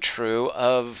also true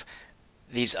of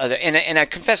these other, and I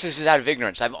confess this is out of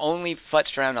ignorance. I've only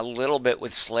futzed around a little bit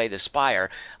with Slay the Spire.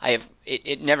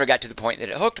 It never got to the point that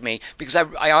it hooked me because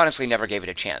I honestly never gave it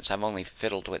a chance. I've only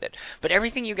fiddled with it. But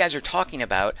everything you guys are talking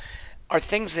about are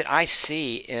things that I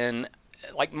see in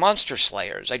like Monster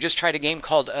Slayers. I just tried a game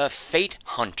called Fate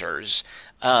Hunters.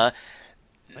 That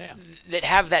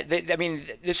have that. I mean,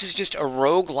 this is just a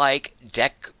roguelike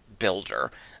deck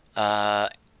builder.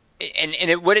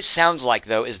 What it sounds like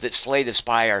though is that Slay the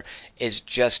Spire is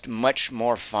just much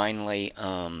more finely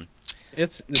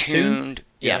it's tuned.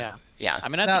 Yeah. I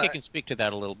mean, I think I can speak to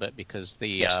that a little bit because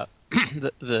the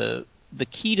the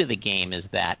key to the game is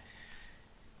that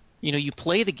you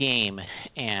play the game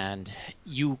and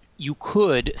you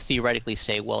could theoretically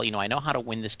say, well, I know how to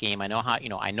win this game. I know how,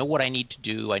 I know what I need to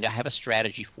do. I have a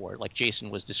strategy for it. Like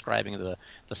Jason was describing the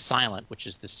Silent, which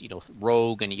is this,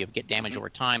 rogue, and you get damage over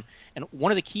time. And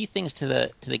one of the key things to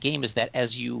the game is that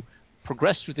as you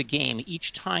progress through the game,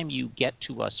 each time you get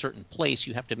to a certain place,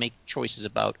 you have to make choices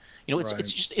about,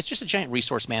 it's just a giant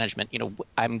resource management.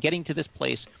 I'm getting to this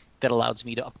place that allows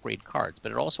me to upgrade cards,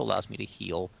 but it also allows me to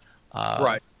heal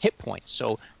hit points.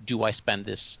 So do I spend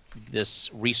this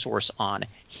resource on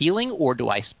healing, or do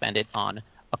I spend it on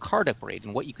a card upgrade?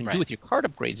 And what you can do with your card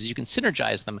upgrades is you can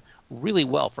synergize them really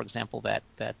well. For example, that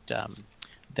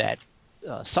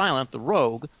Silent, the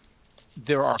rogue,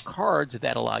 there are cards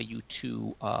that allow you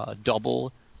to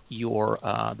double your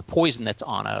the poison that's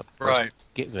on a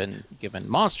given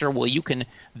monster. Well, you can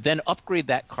then upgrade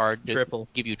that card to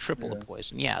give you triple the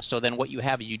poison. Yeah. So then what you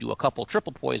have is you do a couple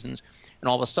triple poisons, and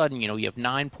all of a sudden, you have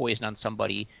 9 poison on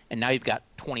somebody, and now you've got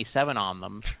 27 on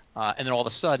them, and then all of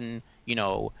a sudden,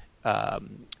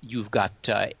 you've got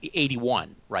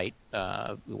 81, right?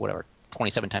 Whatever,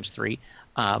 27 times 3.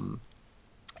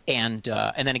 And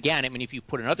then again, I mean, if you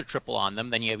put another triple on them,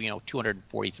 then you have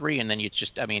 243, and then it's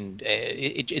just, I mean,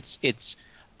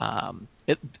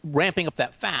 ramping up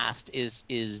that fast is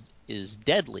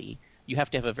deadly. You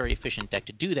have to have a very efficient deck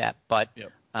to do that, but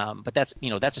Yep. but that's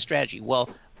a strategy. Well,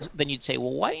 then you'd say,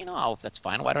 well, why that's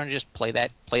fine. Why don't I just play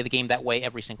the game that way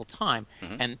every single time?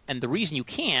 Mm-hmm. And the reason you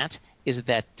can't is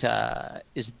that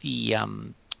the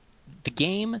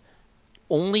game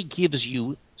only gives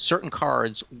you certain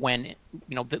cards when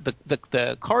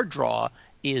the card draw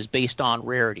is based on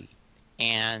rarity,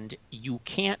 and you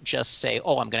can't just say,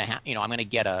 oh, I'm gonna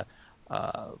get a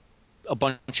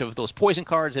bunch of those poison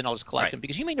cards and I'll just collect Right. them,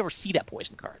 because you may never see that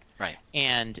poison card. Right.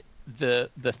 And the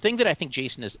thing that I think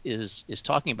Jason is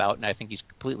talking about, and I think he's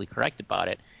completely correct about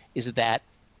it, is that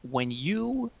when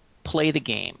you play the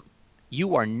game,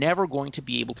 you are never going to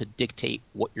be able to dictate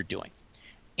what you're doing.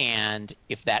 And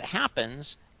if that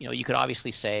happens, you could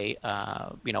obviously say,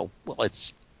 well,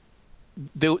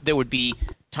 there would be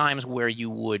times where you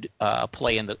would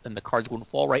play and the cards wouldn't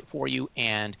fall right for you,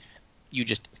 and you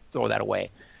just throw that away.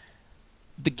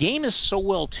 The game is so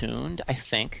well tuned, I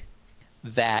think,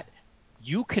 that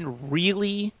you can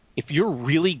really, if you're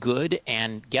really good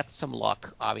and get some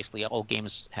luck, obviously all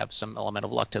games have some element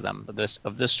of luck to them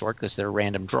of this sort because they're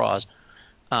random draws.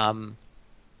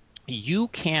 You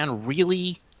can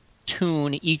really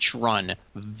tune each run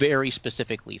very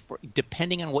specifically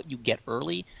depending on what you get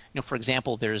early. For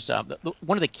example, there's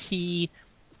one of the key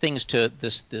things to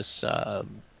this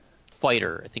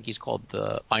fighter. I think he's called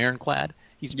the Ironclad.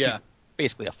 He's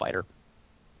basically a fighter.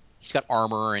 He's got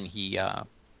armor, and he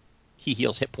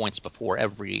heals hit points before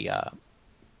every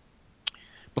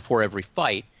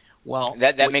fight. Well,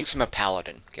 that makes him a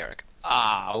paladin, Garrick.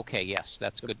 Okay, yes,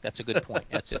 that's good. That's a good point.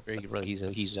 That's it.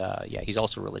 He's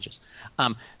also religious.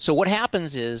 So what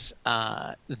happens is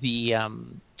the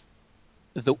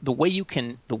way you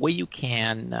can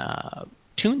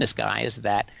tune this guy is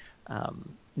that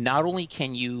not only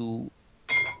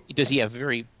does he have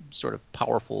very sort of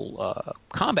powerful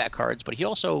combat cards, but he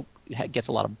also gets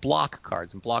a lot of block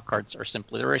cards, and block cards are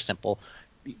very simple.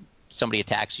 Somebody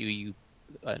attacks you,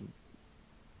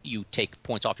 you take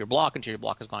points off your block until your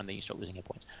block is gone, and then you start losing hit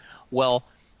points. Well,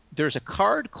 there's a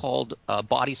card called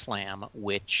Body Slam,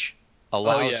 which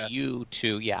allows you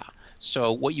to,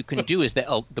 So what you can do is that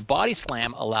the Body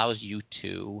Slam allows you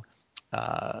to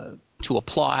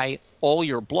apply all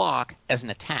your block as an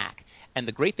attack. And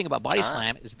the great thing about Body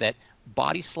Slam is that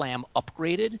Body Slam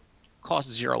upgraded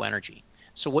costs 0 energy.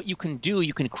 So what you can do,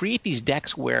 you can create these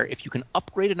decks where if you can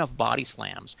upgrade enough Body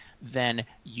Slams, then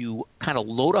you kind of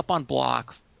load up on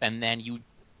block, and then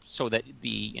so that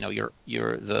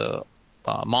the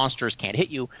monsters can't hit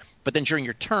you. But then during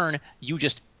your turn, you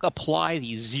just apply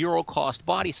these 0 cost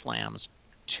Body Slams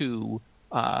to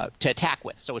attack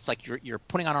with. So it's like you're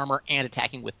putting on armor and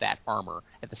attacking with that armor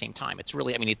at the same time. It's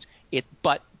really,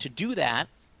 but to do that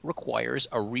requires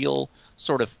a real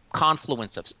sort of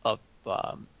confluence of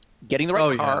getting the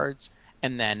right cards,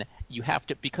 and then you have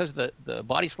to, because the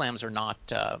Body Slams are not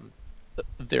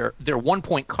they're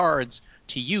 1-point cards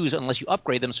to use unless you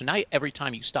upgrade them. So now every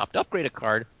time you stop to upgrade a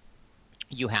card,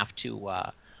 you have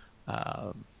to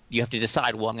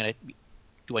decide, well,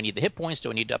 do I need the hit points?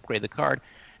 Do I need to upgrade the card?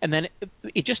 And then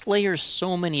it just layers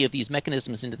so many of these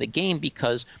mechanisms into the game,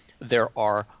 because there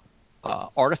are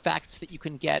artifacts that you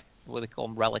can get, what they call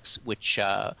them, relics, which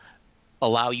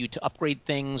allow you to upgrade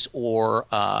things, or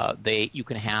you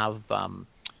can have,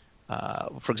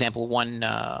 for example,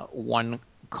 one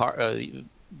card.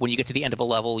 When you get to the end of a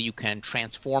level, you can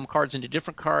transform cards into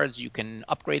different cards. You can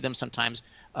upgrade them. Sometimes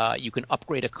you can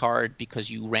upgrade a card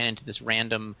because you ran into this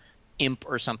random imp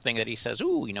or something that he says,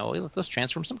 "Ooh, let's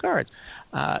transform some cards."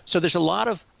 So there's a lot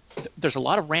of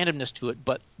randomness to it,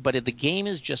 but the game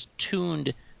is just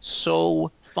tuned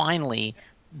so finely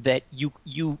that you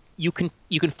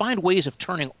can find ways of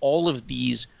turning all of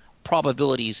these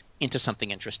probabilities into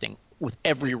something interesting with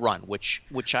every run, which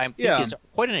I think is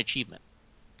quite an achievement.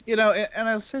 And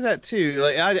I'll say that too.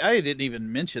 Like I didn't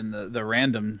even mention the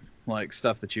random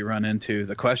stuff that you run into,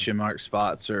 the question mark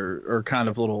spots or kind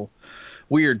of little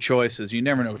weird choices. You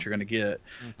never know what you're going to get.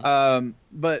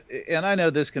 But I know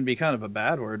this can be kind of a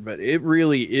bad word, but it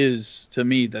really is, to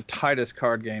me, the tightest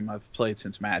card game I've played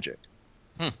since Magic.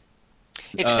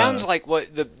 It sounds like what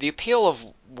the appeal of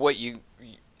what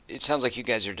it sounds like you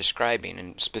guys are describing,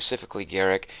 and specifically,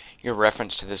 Garrick, your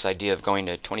reference to this idea of going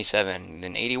to 27,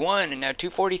 then 81, and now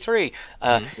 243.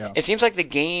 It seems like the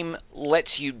game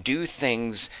lets you do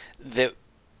things that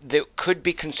that could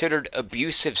be considered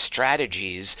abusive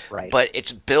strategies, Right. but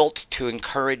it's built to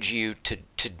encourage you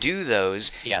to do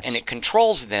those, Yes. and it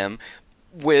controls them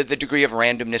with a degree of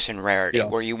randomness and rarity, Yeah.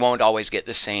 where you won't always get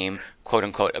the same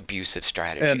quote-unquote abusive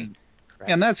strategy.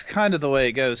 And that's kind of the way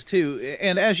it goes too.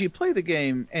 And as you play the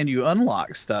game and you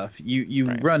unlock stuff, you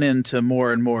Right. run into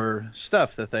more and more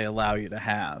stuff that they allow you to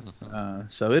have.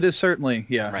 So it is certainly,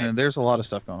 Right. and there's a lot of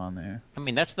stuff going on there. I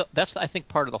mean, that's I think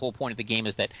part of the whole point of the game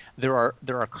is that there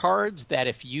are cards that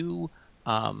if you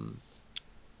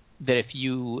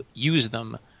use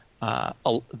them,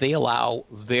 they allow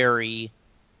very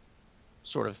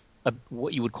sort of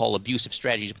what you would call abusive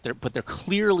strategies, but they're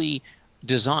clearly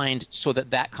designed so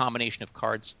that combination of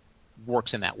cards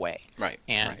works in that way. Right.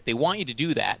 And right. they want you to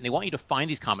do that, and they want you to find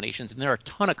these combinations, and there are a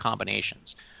ton of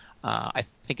combinations. I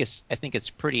think it's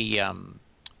pretty. I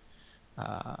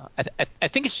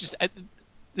think it's just.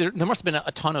 There must have been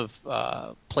a ton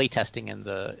of play testing in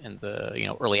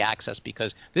the early access,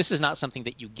 because this is not something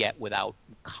that you get without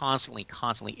constantly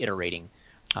iterating.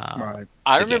 Right.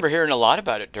 I remember hearing a lot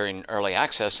about it during early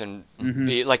access, and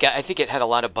I think it had a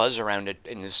lot of buzz around it,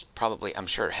 and this probably, I'm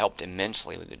sure, helped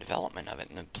immensely with the development of it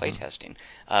and the playtesting.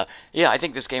 I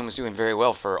think this game was doing very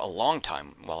well for a long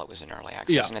time while it was in early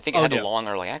access, and I think it had a long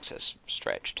early access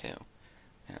stretch too.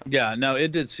 Yeah, no,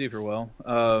 it did super well,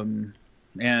 and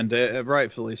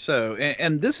rightfully so.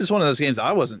 And this is one of those games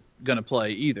I wasn't going to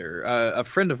play either. A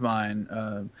friend of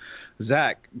mine,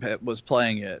 Zach, was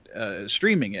playing it,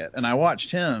 streaming it, and I watched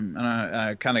him, and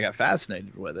I kind of got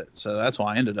fascinated with it. So that's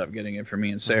why I ended up getting it for me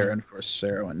and Sarah. And of course,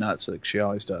 Sarah went nuts, like she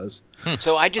always does.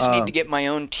 So I just need to get my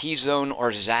own T-Zone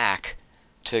or Zach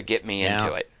to get me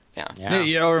into it.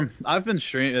 Yeah. I've been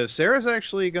streaming. Sarah's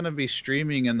actually going to be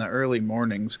streaming in the early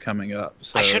mornings coming up.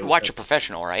 So I should watch a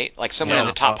professional, right? Like someone in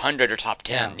the top 100 or top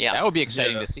 10. Yeah. That would be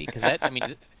exciting to see, because that's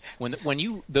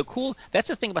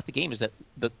the thing about the game, is that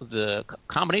the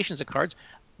combinations of cards,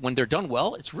 when they're done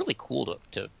well, it's really cool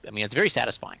to it's very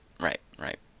satisfying. Right.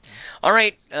 All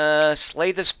right,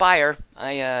 Slay the Spire.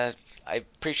 I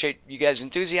appreciate you guys'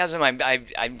 enthusiasm. I'm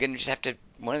gonna just have to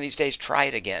one of these days try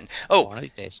it again. Oh, one of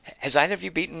these days. Has either of you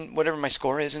beaten whatever my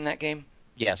score is in that game?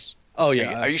 Yes. Oh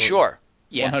yeah. Are you sure?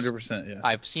 Yes. 100%. Yeah.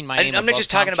 I've seen my name. I'm not just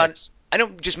talking about. I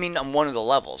don't just mean on one of the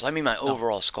levels. I mean my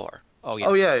overall score. Oh yeah.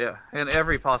 Oh yeah. In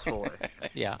every possible way.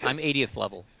 Yeah, I'm 80th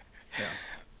level.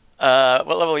 Yeah.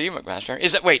 What level are you, McMaster?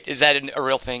 Is that a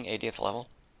real thing? 80th level?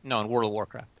 No, in World of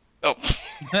Warcraft. Oh.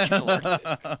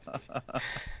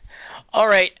 All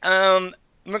right,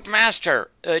 McMaster,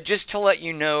 just to let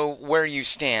you know where you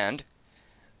stand,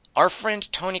 our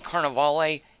friend Tony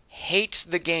Carnevale hates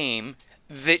the game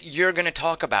that you're going to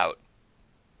talk about.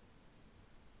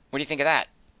 What do you think of that?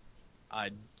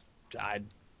 I'm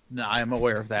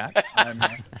aware of that.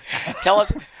 Tell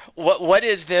us, what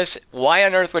is this? Why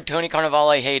on earth would Tony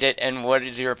Carnevale hate it, and what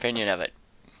is your opinion of it?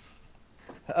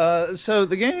 So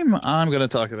the game I'm going to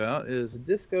talk about is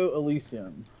Disco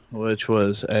Elysium, which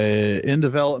was in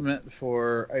development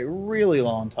for a really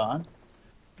long time,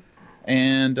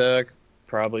 and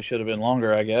probably should have been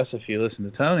longer, I guess, if you listen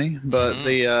to Tony. But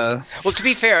well, to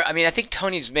be fair, I mean, I think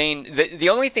Tony's the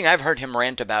only thing I've heard him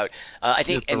rant about, I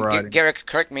think, and Garrick,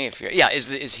 correct me if you're,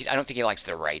 is he, I don't think he likes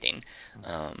the writing.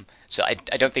 So I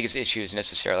don't think his issue is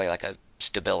necessarily like a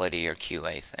stability or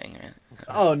QA thing.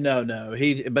 Oh no,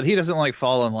 but he doesn't like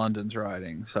Fallen London's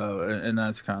writing, so, and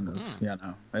that's kind of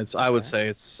it's, I would say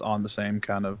it's on the same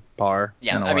kind of par.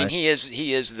 Yeah, I mean he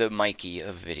is the Mikey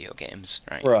of video games,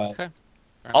 right? Right. Okay.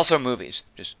 Also movies,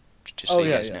 just so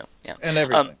you guys know. Yeah. And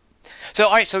everything. So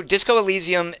all right, so Disco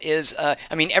Elysium is,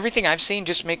 I mean, everything I've seen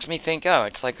just makes me think,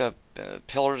 it's like a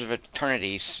Pillars of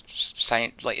Eternity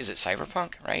science, like, is it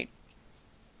cyberpunk, right?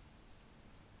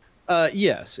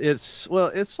 Yes, it's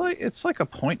like a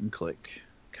point and click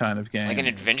kind of game. Like an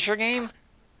adventure game?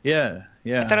 Yeah.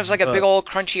 I thought it was like a big old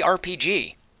crunchy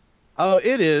RPG. Oh,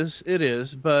 it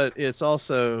is, but it's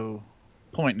also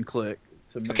point and click.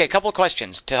 Okay, a couple of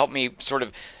questions to help me sort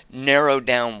of narrow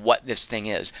down what this thing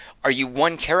is. Are you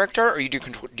one character, or do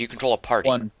you control a party?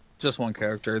 Just one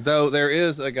character. Though there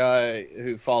is a guy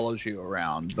who follows you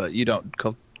around, but you don't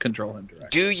control him directly.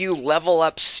 Do you level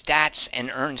up stats and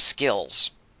earn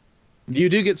skills? You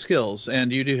do get skills,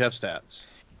 and you do have stats.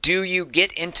 Do you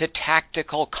get into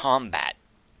tactical combat?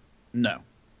 No.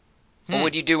 What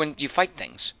would you do when you fight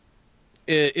things?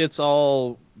 It's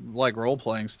all like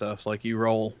role-playing stuff, like you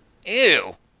roll.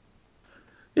 Ew.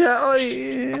 Yeah,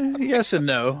 yes and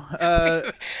no.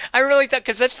 I really thought,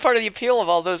 because that's part of the appeal of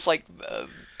all those, like,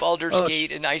 Baldur's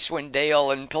Gate and Icewind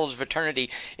Dale and Pillars of Eternity,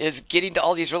 is getting to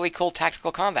all these really cool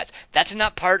tactical combats. That's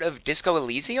not part of Disco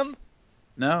Elysium?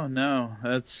 No,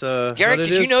 that's Garrick,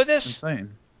 did you know this?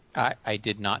 Insane. I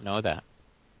did not know that.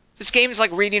 This game is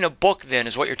like reading a book, then,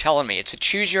 is what you're telling me. It's a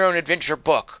choose-your-own-adventure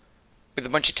book with a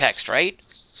bunch of text, right?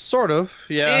 Sort of,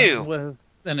 yeah, Ew. with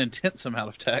an intense amount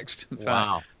of text. In fact.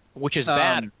 Wow. Which is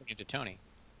bad Um, according to Tony.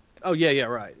 oh yeah,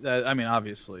 right. I mean,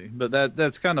 obviously, but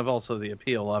that's kind of also the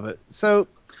appeal of it. So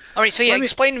All right, so yeah, let me.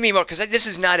 explain to me more, because this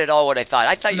is not at all what I thought.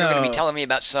 I thought you were going to be No. telling me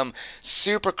about some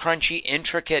super crunchy,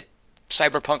 intricate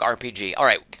cyberpunk RPG. All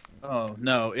right. Oh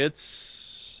no,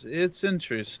 it's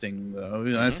interesting though.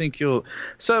 I Mm-hmm. think you'll.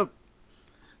 So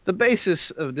the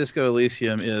basis of Disco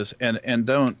Elysium is, and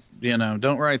don't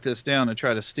write this down and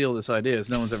try to steal this idea, as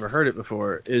no one's ever heard it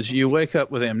before. Is you wake up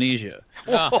with amnesia,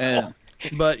 Oh, and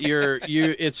but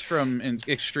it's from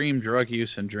extreme drug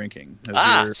use and drinking. As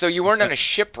Ah, you're, so you weren't on a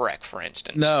shipwreck, for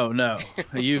instance. no,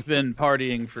 you've been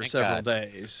partying for Thank several God.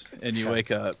 days, and you Okay. wake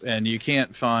up and you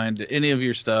can't find any of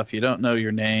your stuff. You don't know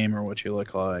your name or what you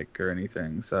look like or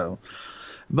anything. So,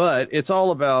 but it's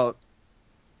all about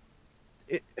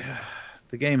it.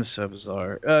 The game is so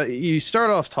bizarre. You start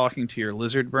off talking to your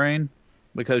lizard brain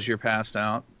because you're passed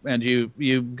out, and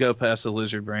you go past the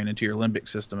lizard brain into your limbic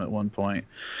system at one point.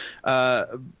 Uh,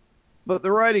 but the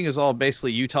writing is all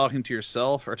basically you talking to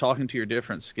yourself or talking to your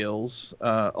different skills.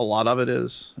 A lot of it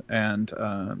is, and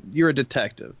you're a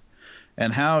detective,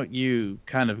 and how you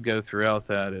kind of go throughout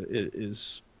that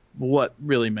is what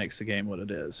really makes the game what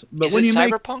it is. But Is when it you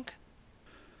make cyberpunk?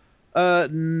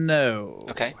 no,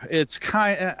 Okay.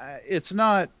 it's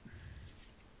not.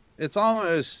 It's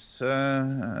almost.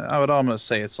 I would almost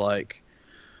say it's like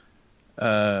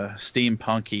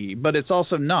steampunky, but it's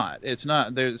also not. It's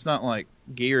not. There's not like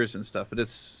gears and stuff, but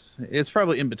it's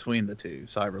probably in between the two,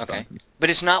 cyberpunk Okay. and stuff. But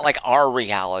it's not like our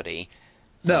reality,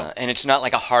 No, and it's not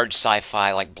like a hard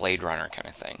sci-fi like Blade Runner kind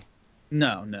of thing.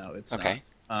 no, it's not. Okay.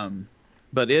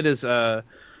 But it is.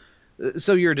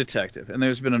 So you're a detective, and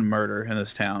there's been a murder in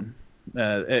this town,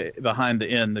 behind the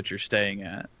inn that you're staying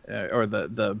at, or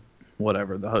the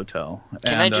whatever the hotel.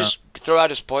 Can I And just throw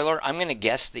out a spoiler? I'm going to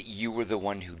guess that you were the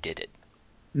one who did it.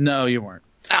 no, you weren't.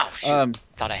 Oh, shoot.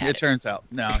 Thought I had It turns out,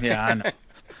 no, yeah, I know.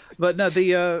 But no,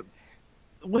 the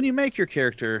when you make your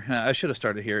character, I should have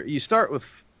started here.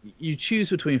 You choose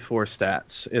between four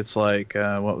stats. It's like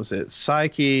what was it?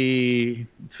 Psyche,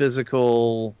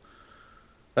 physical.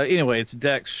 Anyway, it's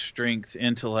dex, strength,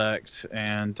 intellect,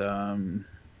 and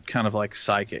kind of like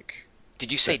psychic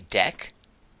Did you say deck?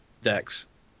 dex.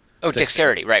 Oh,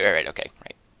 Dexterity. dexterity. Right. Okay,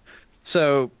 right.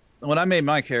 So when I made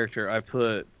my character, I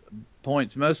put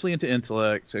points mostly into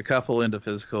intellect, a couple into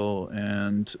physical,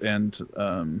 and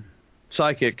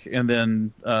psychic, and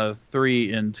then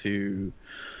 3 into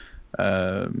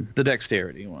the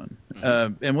dexterity one.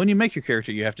 Hmm. And when you make your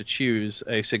character, you have to choose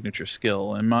a signature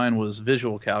skill, and mine was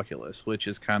visual calculus, which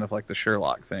is kind of like the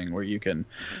Sherlock thing, where you can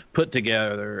Hmm. put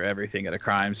together everything at a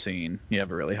crime scene. You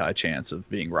have a really high chance of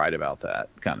being right about that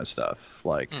kind of stuff.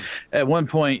 Like at one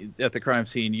point at the crime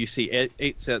scene, you see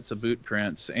 8 sets of boot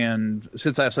prints, and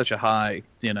since I have such a high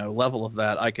level of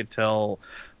that, I could tell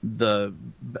the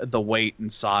weight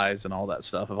and size and all that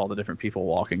stuff of all the different people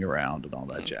walking around and all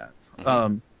that jazz.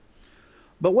 Hmm.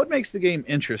 But what makes the game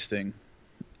interesting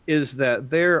is that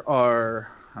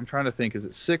I'm trying to think, is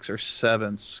it 6 or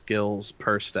 7 skills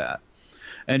per stat?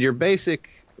 And your basic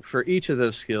for each of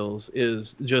those skills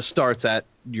is just starts at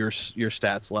your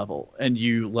stats level, and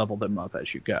you level them up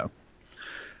as you go.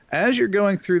 As you're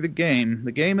going through the game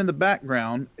in the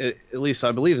background, at least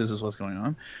I believe this is what's going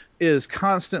on, is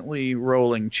constantly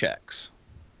rolling checks.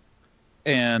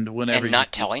 And whenever And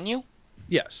not telling you?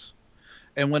 yes.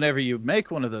 And whenever you make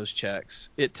one of those checks,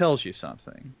 it tells you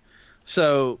something.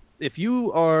 So if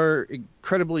you are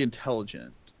incredibly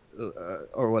intelligent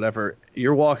or whatever,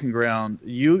 you're walking around,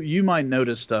 you might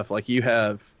notice stuff like you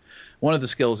have one of the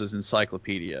skills is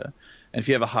encyclopedia. And if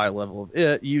you have a high level of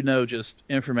it, just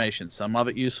information. Some of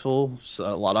it useful, so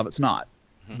a lot of it's not.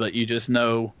 Hmm. But you just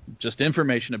know just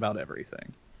information about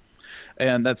everything.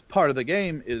 And that's part of the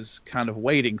game is kind of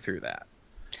wading through that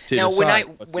to Now, when I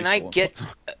decide what's when I useful and get what's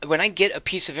not. when I get a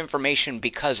piece of information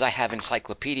because I have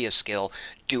encyclopedia skill,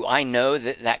 do I know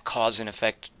that cause and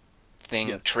effect thing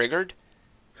Yes. triggered?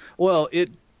 Well,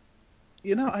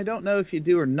 I don't know if you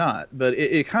do or not, but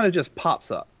it kind of just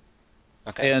pops up,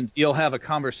 Okay. and you'll have a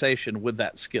conversation with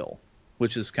that skill,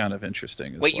 which is kind of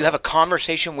interesting as Wait, you have a well.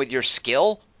 conversation with your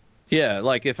skill? Yeah,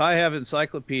 like if I have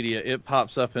encyclopedia, it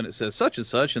pops up and it says such and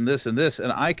such and this,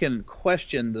 and I can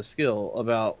question the skill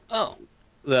about Oh.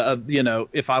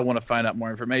 if I want to find out more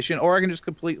information, or I can just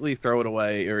completely throw it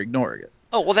away or ignore it.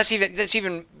 Oh, well, that's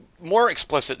even more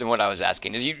explicit than what I was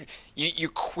asking. Is you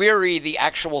query the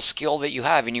actual skill that you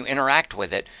have and you interact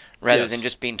with it rather Yes. than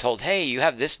just being told, hey, you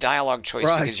have this dialogue choice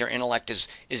Right. because your intellect is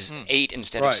Hmm. 8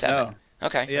 instead of Right, 7. no.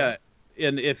 Okay. Yeah,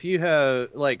 and if you have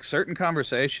like certain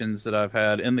conversations that I've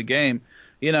had in the game,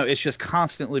 it's just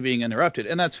constantly being interrupted,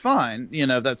 and that's fine.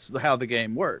 That's how the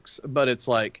game works. But it's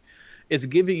like it's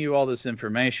giving you all this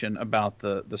information about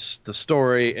the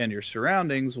story and your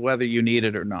surroundings, whether you need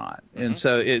it or not. And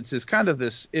so it's kind of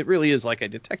this. It really is like a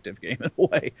detective game in a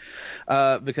way,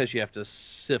 because you have to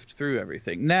sift through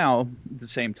everything. Now, at the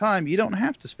same time, you don't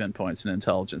have to spend points in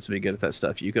intelligence to be good at that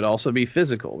stuff. You could also be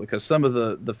physical, because some of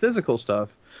the physical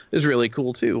stuff is really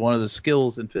cool too. One of the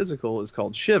skills in physical is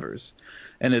called shivers,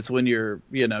 and it's when your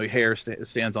hair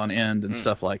stands on end and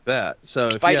stuff like that. So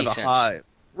if you Spidey have a sense. high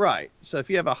right, so if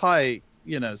you have a high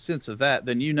sense of that,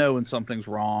 then when something's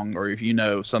wrong, or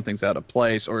if something's out of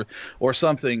place, or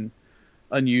something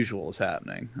unusual is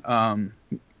happening. And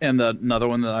another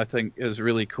one that I think is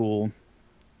really cool.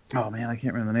 Oh man, I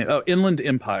can't remember the name. Oh, Inland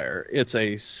Empire. It's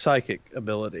a psychic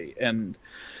ability, and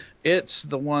it's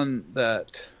the one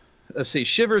that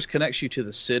Shivers connects you to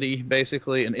the city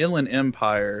basically, and Inland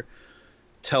Empire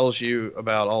tells you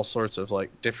about all sorts of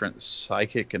like different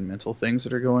psychic and mental things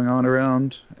that are going on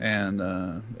around, and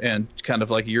kind of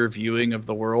like your viewing of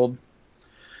the world.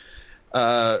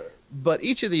 But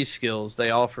each of these skills,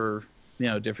 they offer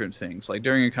different things. Like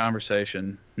during a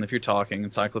conversation, if you're talking,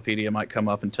 encyclopedia might come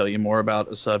up and tell you more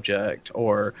about a subject,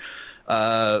 or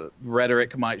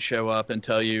rhetoric might show up and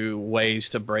tell you ways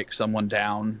to break someone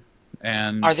down.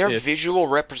 And Are there visual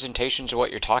representations of what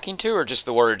you're talking to, or just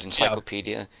the word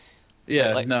encyclopedia?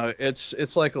 Yeah, Like, no,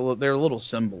 it's like they're little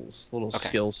symbols, little Okay.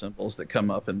 skill symbols that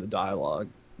come up in the dialogue,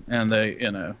 and they,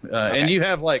 and Okay. you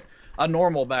have like a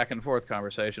normal back and forth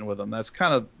conversation with them. That's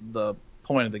kind of the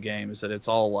point of the game, is that it's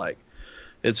all like,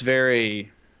 it's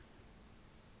very,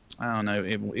 I don't know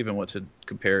even what to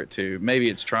compare it to. Maybe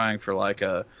it's trying for like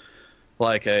a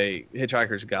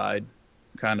Hitchhiker's Guide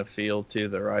kind of feel to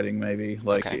the writing, maybe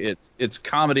like Okay. it's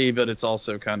comedy, but it's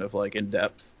also kind of like in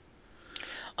depth.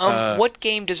 What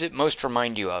game does it most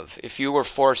remind you of? If you were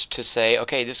forced to say,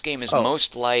 okay, this game is Oh,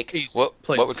 most like, easy. what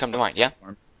would come to mind? Yeah?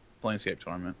 Planescape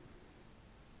Torment.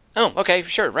 Oh, okay,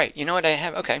 sure, right. You know what I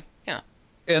have? Okay, yeah.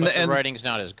 And But the writing's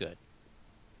not as good.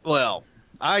 well,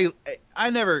 I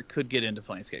never could get into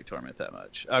Planescape Torment that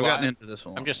much. I've gotten into this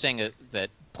one. I'm just saying that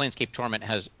Planescape Torment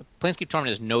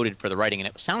is noted for the writing, and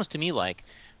it sounds to me like,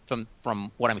 from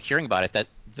what I'm hearing about it, that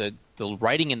the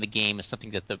writing in the game is something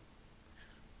that the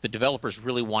developers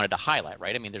really wanted to highlight,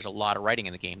 right? I mean, there's a lot of writing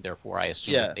in the game, therefore I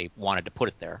assume that they wanted to put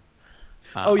it there.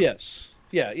 Oh yes,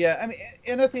 yeah. I mean,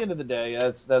 and at the end of the day,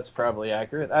 that's probably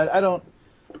accurate. I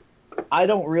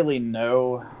don't really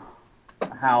know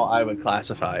how I would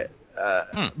classify it.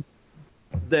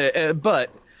 But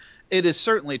it is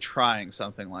certainly trying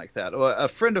something like that. A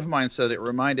friend of mine said it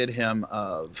reminded him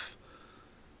of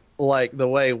like the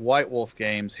way White Wolf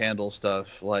games handle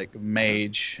stuff like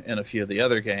Mage and a few of the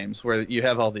other games, where you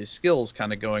have all these skills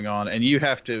kind of going on, and you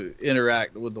have to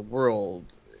interact with the world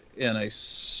in a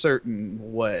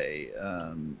certain way.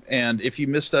 And if you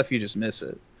miss stuff, you just miss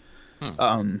it.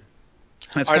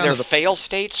 That's Are kind there of the fail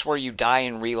states where you die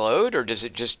and reload, or do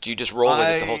you just roll with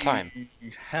it the whole time?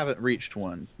 I haven't reached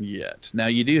one yet. Now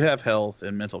you do have health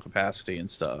and mental capacity and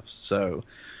stuff, so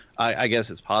I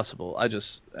guess it's possible. I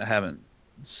just haven't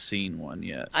seen one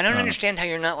yet. I don't understand how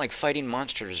you're not like fighting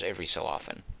monsters every so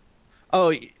often.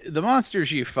 Oh, the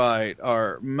monsters you fight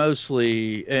are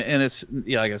mostly, and it's,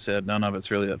 like I said, none of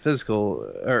it's really that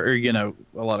physical, or a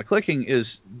lot of clicking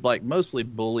is like mostly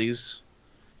bullies,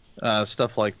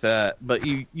 stuff like that. But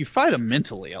you fight them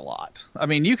mentally a lot. I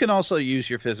mean, you can also use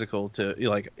your physical to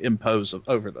like impose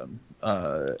over them,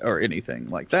 or anything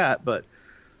like that. But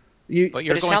But you're But it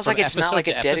going sounds from like it's not episode like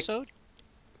a to episode?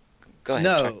 Go ahead.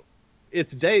 Sorry. no,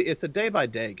 it's a day by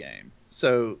day game.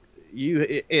 So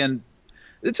and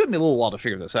it took me a little while to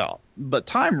figure this out, but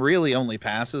time really only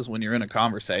passes when you're in a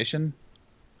conversation.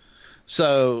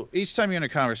 So each time you're in a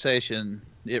conversation,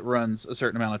 it runs a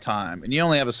certain amount of time, and you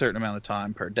only have a certain amount of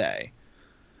time per day.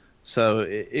 So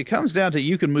it comes down to,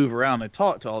 you can move around and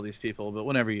talk to all these people, but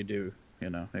whenever you do,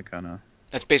 it kind of...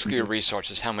 That's basically your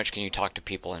resources. How much can you talk to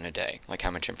people in a day? Like how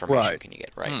much information can you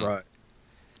get? Right. Right.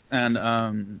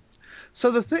 And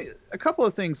so a couple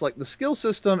of things, like the skill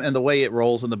system and the way it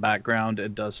rolls in the background,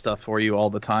 it does stuff for you all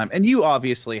the time. And you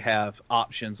obviously have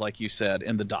options, like you said,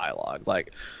 in the dialogue.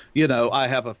 Like, I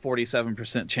have a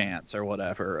 47% chance or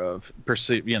whatever of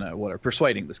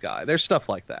persuading this guy. There's stuff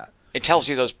like that. It tells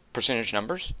you those percentage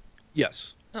numbers?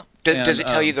 Yes. Oh. Does it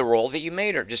tell you the roll that you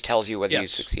made, or just tells you whether you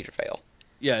succeed or fail?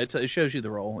 Yeah, it shows you the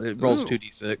roll. It rolls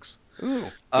 2d6. Ooh.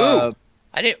 I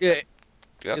I didn't.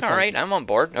 Yeah, All right, I'm on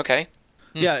board. Okay.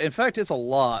 Yeah, in fact, it's a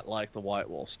lot like the White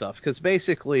Wolf stuff because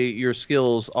basically your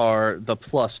skills are the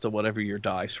plus to whatever your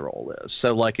dice roll is.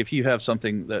 So, like, if you have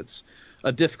something that's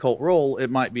a difficult roll, it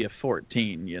might be a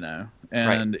 14,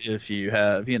 Right. and if you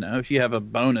have, if you have a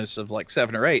bonus of like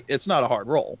 7 or 8, it's not a hard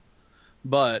roll.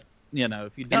 But,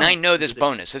 if you And I don't, know this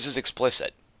bonus. This is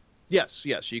explicit. yes,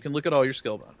 you can look at all your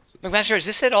skill bonuses. McMaster, is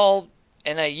this at all,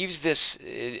 and I use this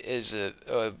as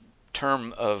a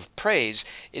term of praise,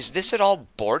 is this at all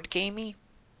board gamey?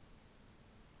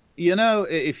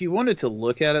 If you wanted to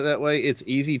look at it that way, it's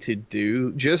easy to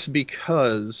do just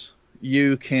because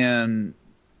you can,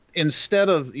 instead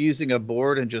of using a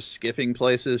board and just skipping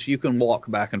places, you can walk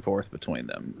back and forth between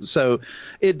them. So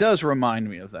it does remind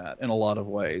me of that in a lot of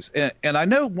ways. And I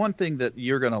know one thing that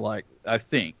you're going to like, I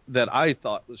think, that I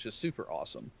thought was just super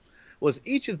awesome was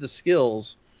each of the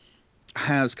skills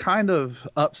has kind of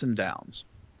ups and downs.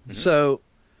 Mhm. So,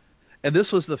 and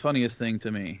this was the funniest thing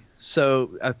to me.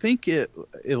 So I think it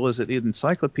was at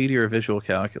Encyclopedia or Visual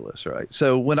Calculus, right?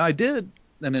 So when I did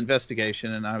an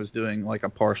investigation and I was doing like a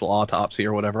partial autopsy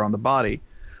or whatever on the body,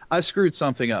 I screwed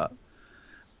something up.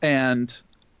 And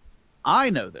I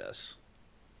know this,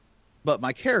 but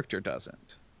my character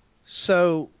doesn't.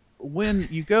 So when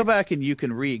you go back and you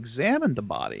can re-examine the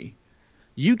body,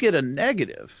 you get a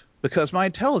negative because my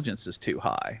intelligence is too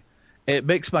high. It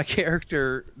makes my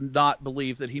character not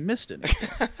believe that he missed anything.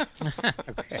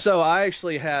 Okay. So I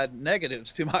actually had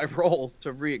negatives to my roll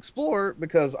to re-explore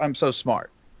because I'm so smart.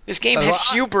 This game Uh, has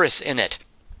I- hubris in it.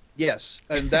 Yes,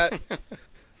 and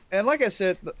like I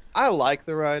said, I like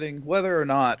the writing. Whether or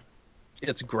not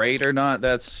it's great or not,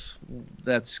 that's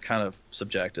kind of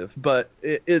subjective. But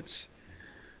it's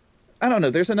I don't know.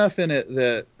 There's enough in it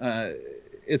that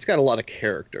it's got a lot of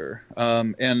character.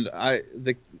 And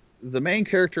the main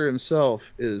character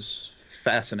himself is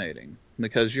fascinating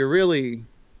because you're really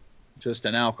just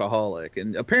an alcoholic,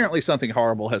 and apparently something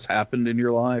horrible has happened in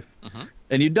your life, Mhm.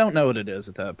 and you don't know what it is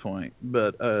at that point.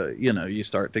 But you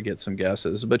start to get some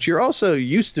guesses. But you're also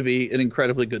used to be an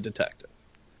incredibly good detective,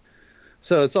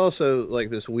 so it's also like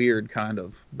this weird kind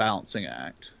of balancing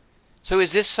act. So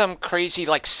is this some crazy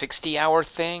like 60-hour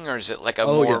thing, or is it like a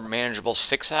Oh more yeah. manageable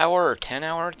 6-hour or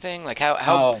 10-hour thing? Like how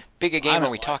Oh, big a I game are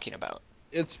don't we like. talking about?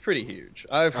 It's pretty huge.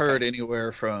 I've Okay. heard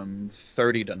anywhere from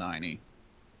 30 to 90.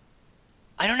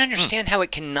 I don't Hmm. understand how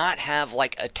it cannot have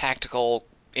like a tactical,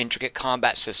 intricate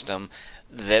combat system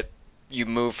that you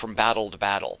move from battle to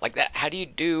battle like that. How do you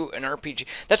do an RPG?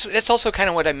 That's also kind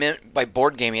of what I meant by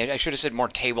board gaming. I should have said more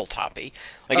tabletop-y.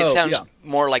 Like it Oh sounds yeah,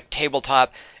 more like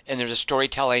tabletop, and there's a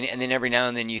storytelling, and then every now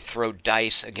and then you throw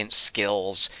dice against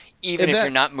skills, even and if you're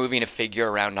that not moving a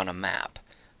figure around on a map.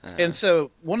 and Uh,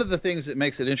 so one of the things that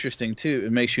makes it interesting too,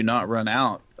 it makes you not run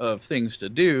out of things to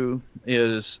do,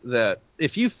 is that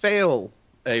if you fail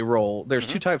a roll, there's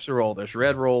hmm two types of roll. There's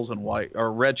red rolls and white,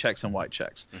 or red checks and white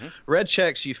checks. hmm Red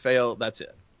checks, you fail, that's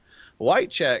it. White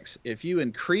checks, if you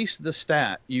increase the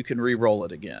stat, you can re-roll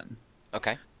it again.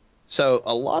 Okay. So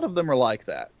a lot of them are like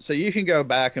that. So you can go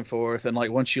back and forth, and like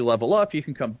once you level up, you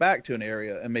can come back to an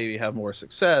area and maybe have more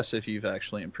success if you've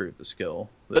actually improved the skill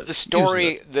But that the uses it.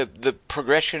 story, the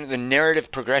progression, the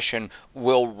narrative progression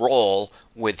will roll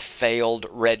with failed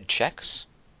red checks.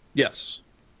 Yes.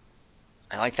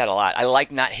 I like that a lot. I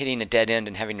like not hitting a dead end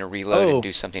and having to reload and Oh,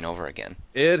 do something over again.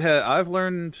 I've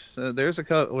learned. There's a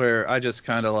cut where I just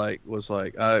kind of like was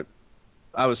like I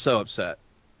was so upset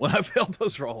when I failed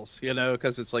those rolls,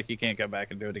 because it's like you can't go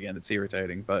back and do it again. It's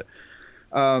irritating, but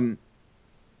um,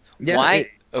 yeah. Why?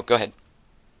 Oh, go ahead.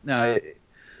 No,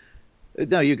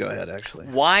 no, you go ahead. Actually.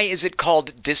 Why is it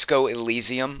called Disco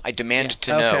Elysium? I demand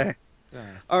Yeah. to know. Okay. Uh,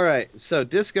 All right, so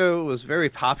disco was very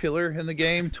popular in the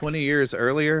game 20 years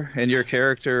earlier, and your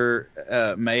character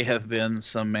may have been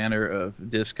some manner of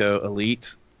disco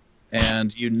elite,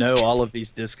 and you know all of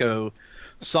these disco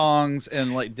songs,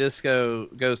 and like disco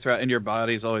goes throughout, and your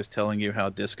body's always telling you how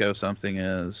disco something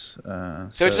is.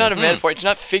 So it's not So a hmm. metaphor. It's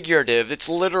not figurative. It's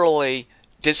literally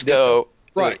disco, disco.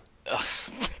 right? Ugh.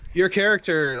 Your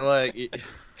character, like,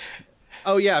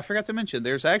 oh yeah, I forgot to mention,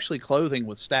 there's actually clothing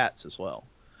with stats as well.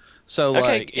 So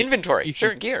Okay, like, inventory. you can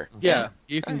Sure, gear. Yeah. yeah,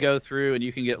 you All can right. go through and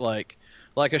you can get like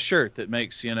a shirt that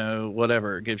makes,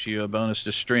 whatever, it gives you a bonus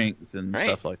to strength and Right.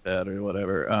 stuff like that or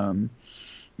whatever.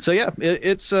 So yeah,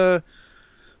 it's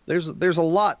there's a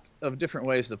lot of different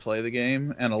ways to play the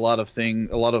game and a lot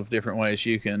of different ways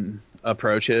you can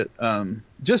approach it.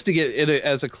 Just to get it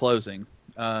as a closing,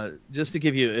 just to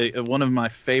give you one of my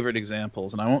favorite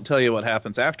examples, and I won't tell you what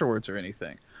happens afterwards or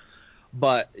anything,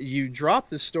 but you drop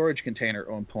this storage container at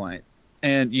one point,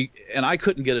 and I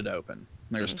couldn't get it open.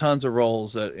 There's tons of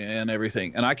roles and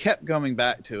everything. And I kept going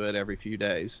back to it every few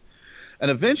days. And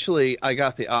eventually I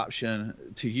got the option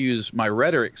to use my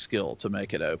rhetoric skill to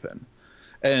make it open.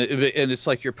 And it's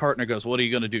like your partner goes, what are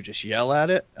you going to do? Just yell at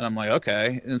it? And I'm like,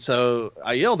 okay. And so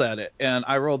I yelled at it, and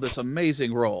I rolled this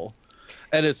amazing roll.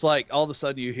 And it's like all of a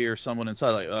sudden you hear someone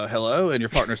inside like, hello? And your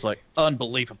partner's like,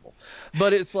 unbelievable.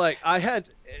 But it's like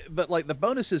but like the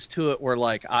bonuses to it were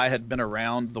like I had been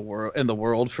around the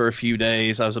world for a few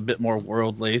days. I was a bit more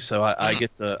worldly, so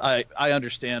I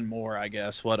understand more, I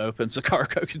guess, what opens a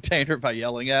cargo container by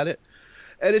yelling at it.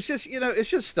 And it's just, it's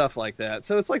just stuff like that.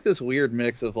 So it's like this weird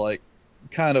mix of like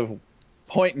kind of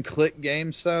point and click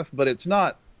game stuff, but it's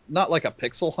not like a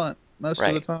pixel hunt most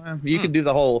of the time. You can do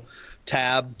the whole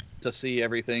tab to see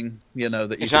everything, that you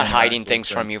It's can not hiding interact things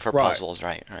with. from you for puzzles,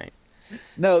 right?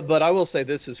 No, but I will say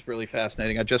this is really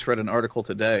fascinating. I just read an article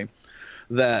today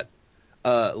that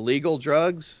legal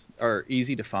drugs are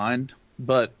easy to find,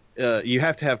 but you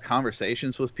have to have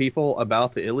conversations with people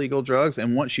about the illegal drugs,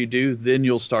 and once you do, then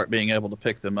you'll start being able to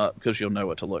pick them up because you'll know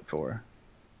what to look for.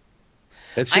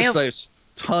 It's just there's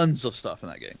tons of stuff in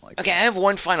that game. Okay, I have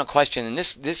one final question, and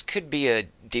this could be a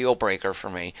deal breaker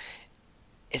for me.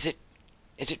 Is it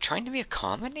trying to be a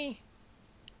comedy?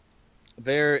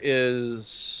 There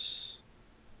is.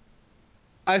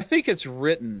 I think it's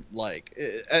written like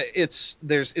it's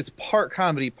part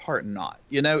comedy, part not.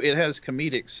 It has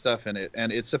comedic stuff in it,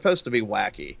 and it's supposed to be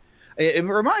wacky. It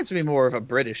reminds me more of a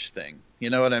British thing. You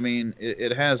know what I mean?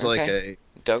 It has like a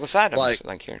Douglas Adams,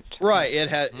 like here. Right.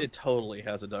 It totally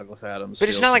has a Douglas Adams. But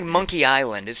it's not like Monkey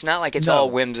Island. It's not like it's all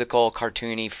whimsical,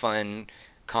 cartoony, fun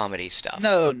comedy stuff.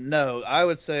 No. I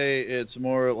would say it's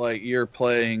more like you're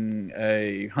playing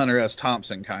a Hunter S.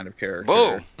 Thompson kind of character.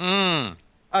 Whoa.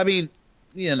 I mean,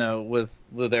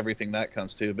 with everything that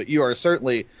comes to, but you are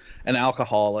certainly an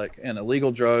alcoholic, and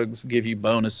illegal drugs give you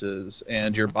bonuses,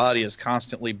 and your body is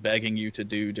constantly begging you to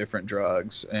do different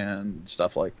drugs and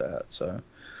stuff like that. So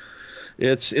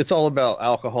it's all about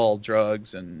alcohol,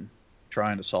 drugs, and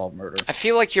trying to solve murder. I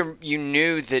feel like you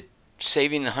knew that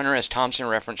saving the Hunter S. Thompson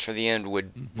reference for the end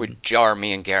would jar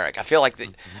me and Garrick. I feel like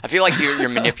you're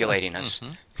manipulating us.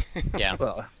 Yeah.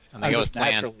 Well, and they go as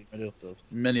planned.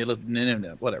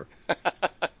 Whatever.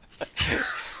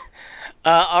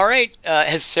 All right.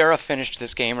 Has Sarah finished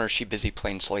this game, or is she busy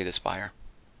playing Slay the Spire?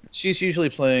 She's usually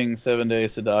playing 7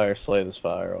 Days to Die or Slay the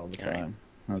Spire all the time.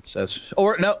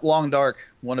 Or no, Long Dark,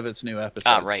 one of its new episodes.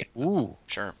 Ah, right. Ooh.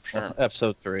 Sure.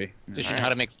 Episode 3. Does she know how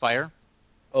to make fire?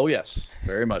 Oh, yes.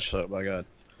 Very much so, by God.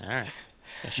 All right.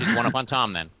 She's one up on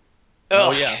Tom, then.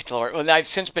 Oh, yeah. Lord. Well, I've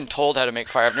since been told how to make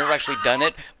fire. I've never actually done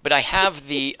it, but I have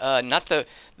the, not the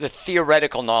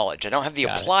theoretical knowledge. I don't have the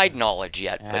applied knowledge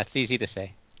yet. That's easy to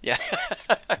say. Yeah.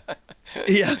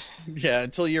 Yeah.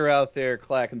 Until you're out there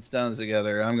clacking stones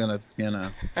together, I'm going to, Yeah.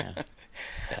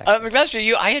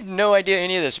 McMaster, I had no idea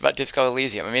any of this about Disco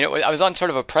Elysium. I mean, I was on sort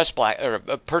of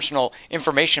a a personal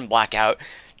information blackout,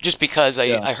 just because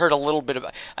I heard a little bit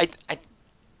about.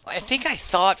 I think I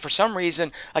thought for some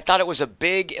reason it was a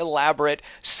big, elaborate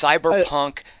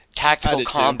cyberpunk tactical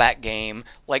combat game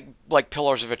like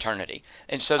Pillars of Eternity,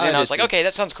 and so then I was like, okay,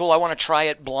 that sounds cool. I want to try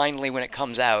it blindly when it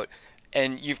comes out.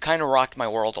 And you've kind of rocked my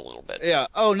world a little bit. Yeah.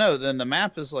 Oh, no, then the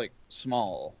map is, like,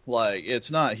 small. Like,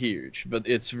 it's not huge, but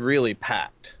it's really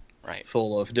packed. Right.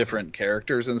 Full of different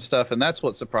characters and stuff, and that's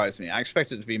what surprised me. I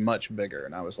expected it to be much bigger,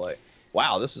 and I was like,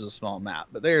 wow, this is a small map.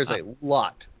 But there's a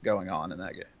lot going on in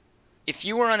that game. If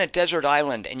you were on a desert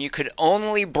island and you could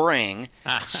only bring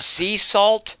Sea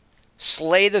Salt,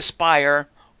 Slay the Spire,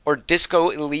 or Disco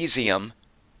Elysium,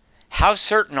 how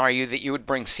certain are you that you would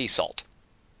bring Sea Salt?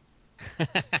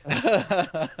 That's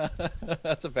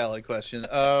a valid question.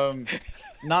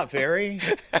 Not very.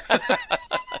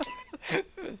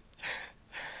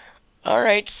 All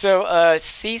right, so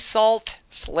Sea Salt,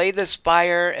 Slay the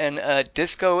Spire, and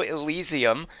Disco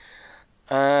Elysium.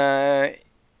 You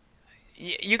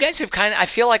guys have kind of. I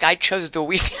feel like I chose the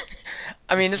weak.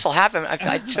 I mean, this will happen.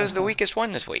 I chose the weakest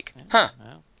one this week. Huh.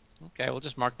 Well, okay, we'll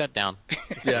just mark that down.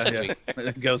 Yeah.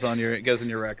 It goes in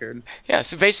your record. Yeah.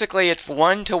 So basically, it's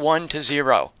 1 to 1 to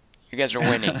 0. You guys are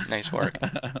winning. Nice work.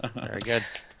 Very good.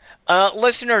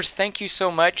 Listeners, thank you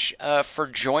so much for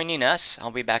joining us.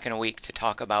 I'll be back in a week to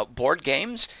talk about board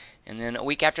games, and then a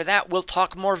week after that, we'll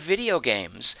talk more video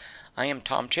games. I am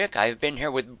Tom Chick. I've been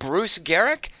here with Bruce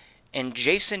Garrick and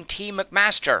Jason T.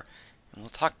 McMaster, and we'll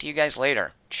talk to you guys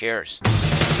later. Cheers.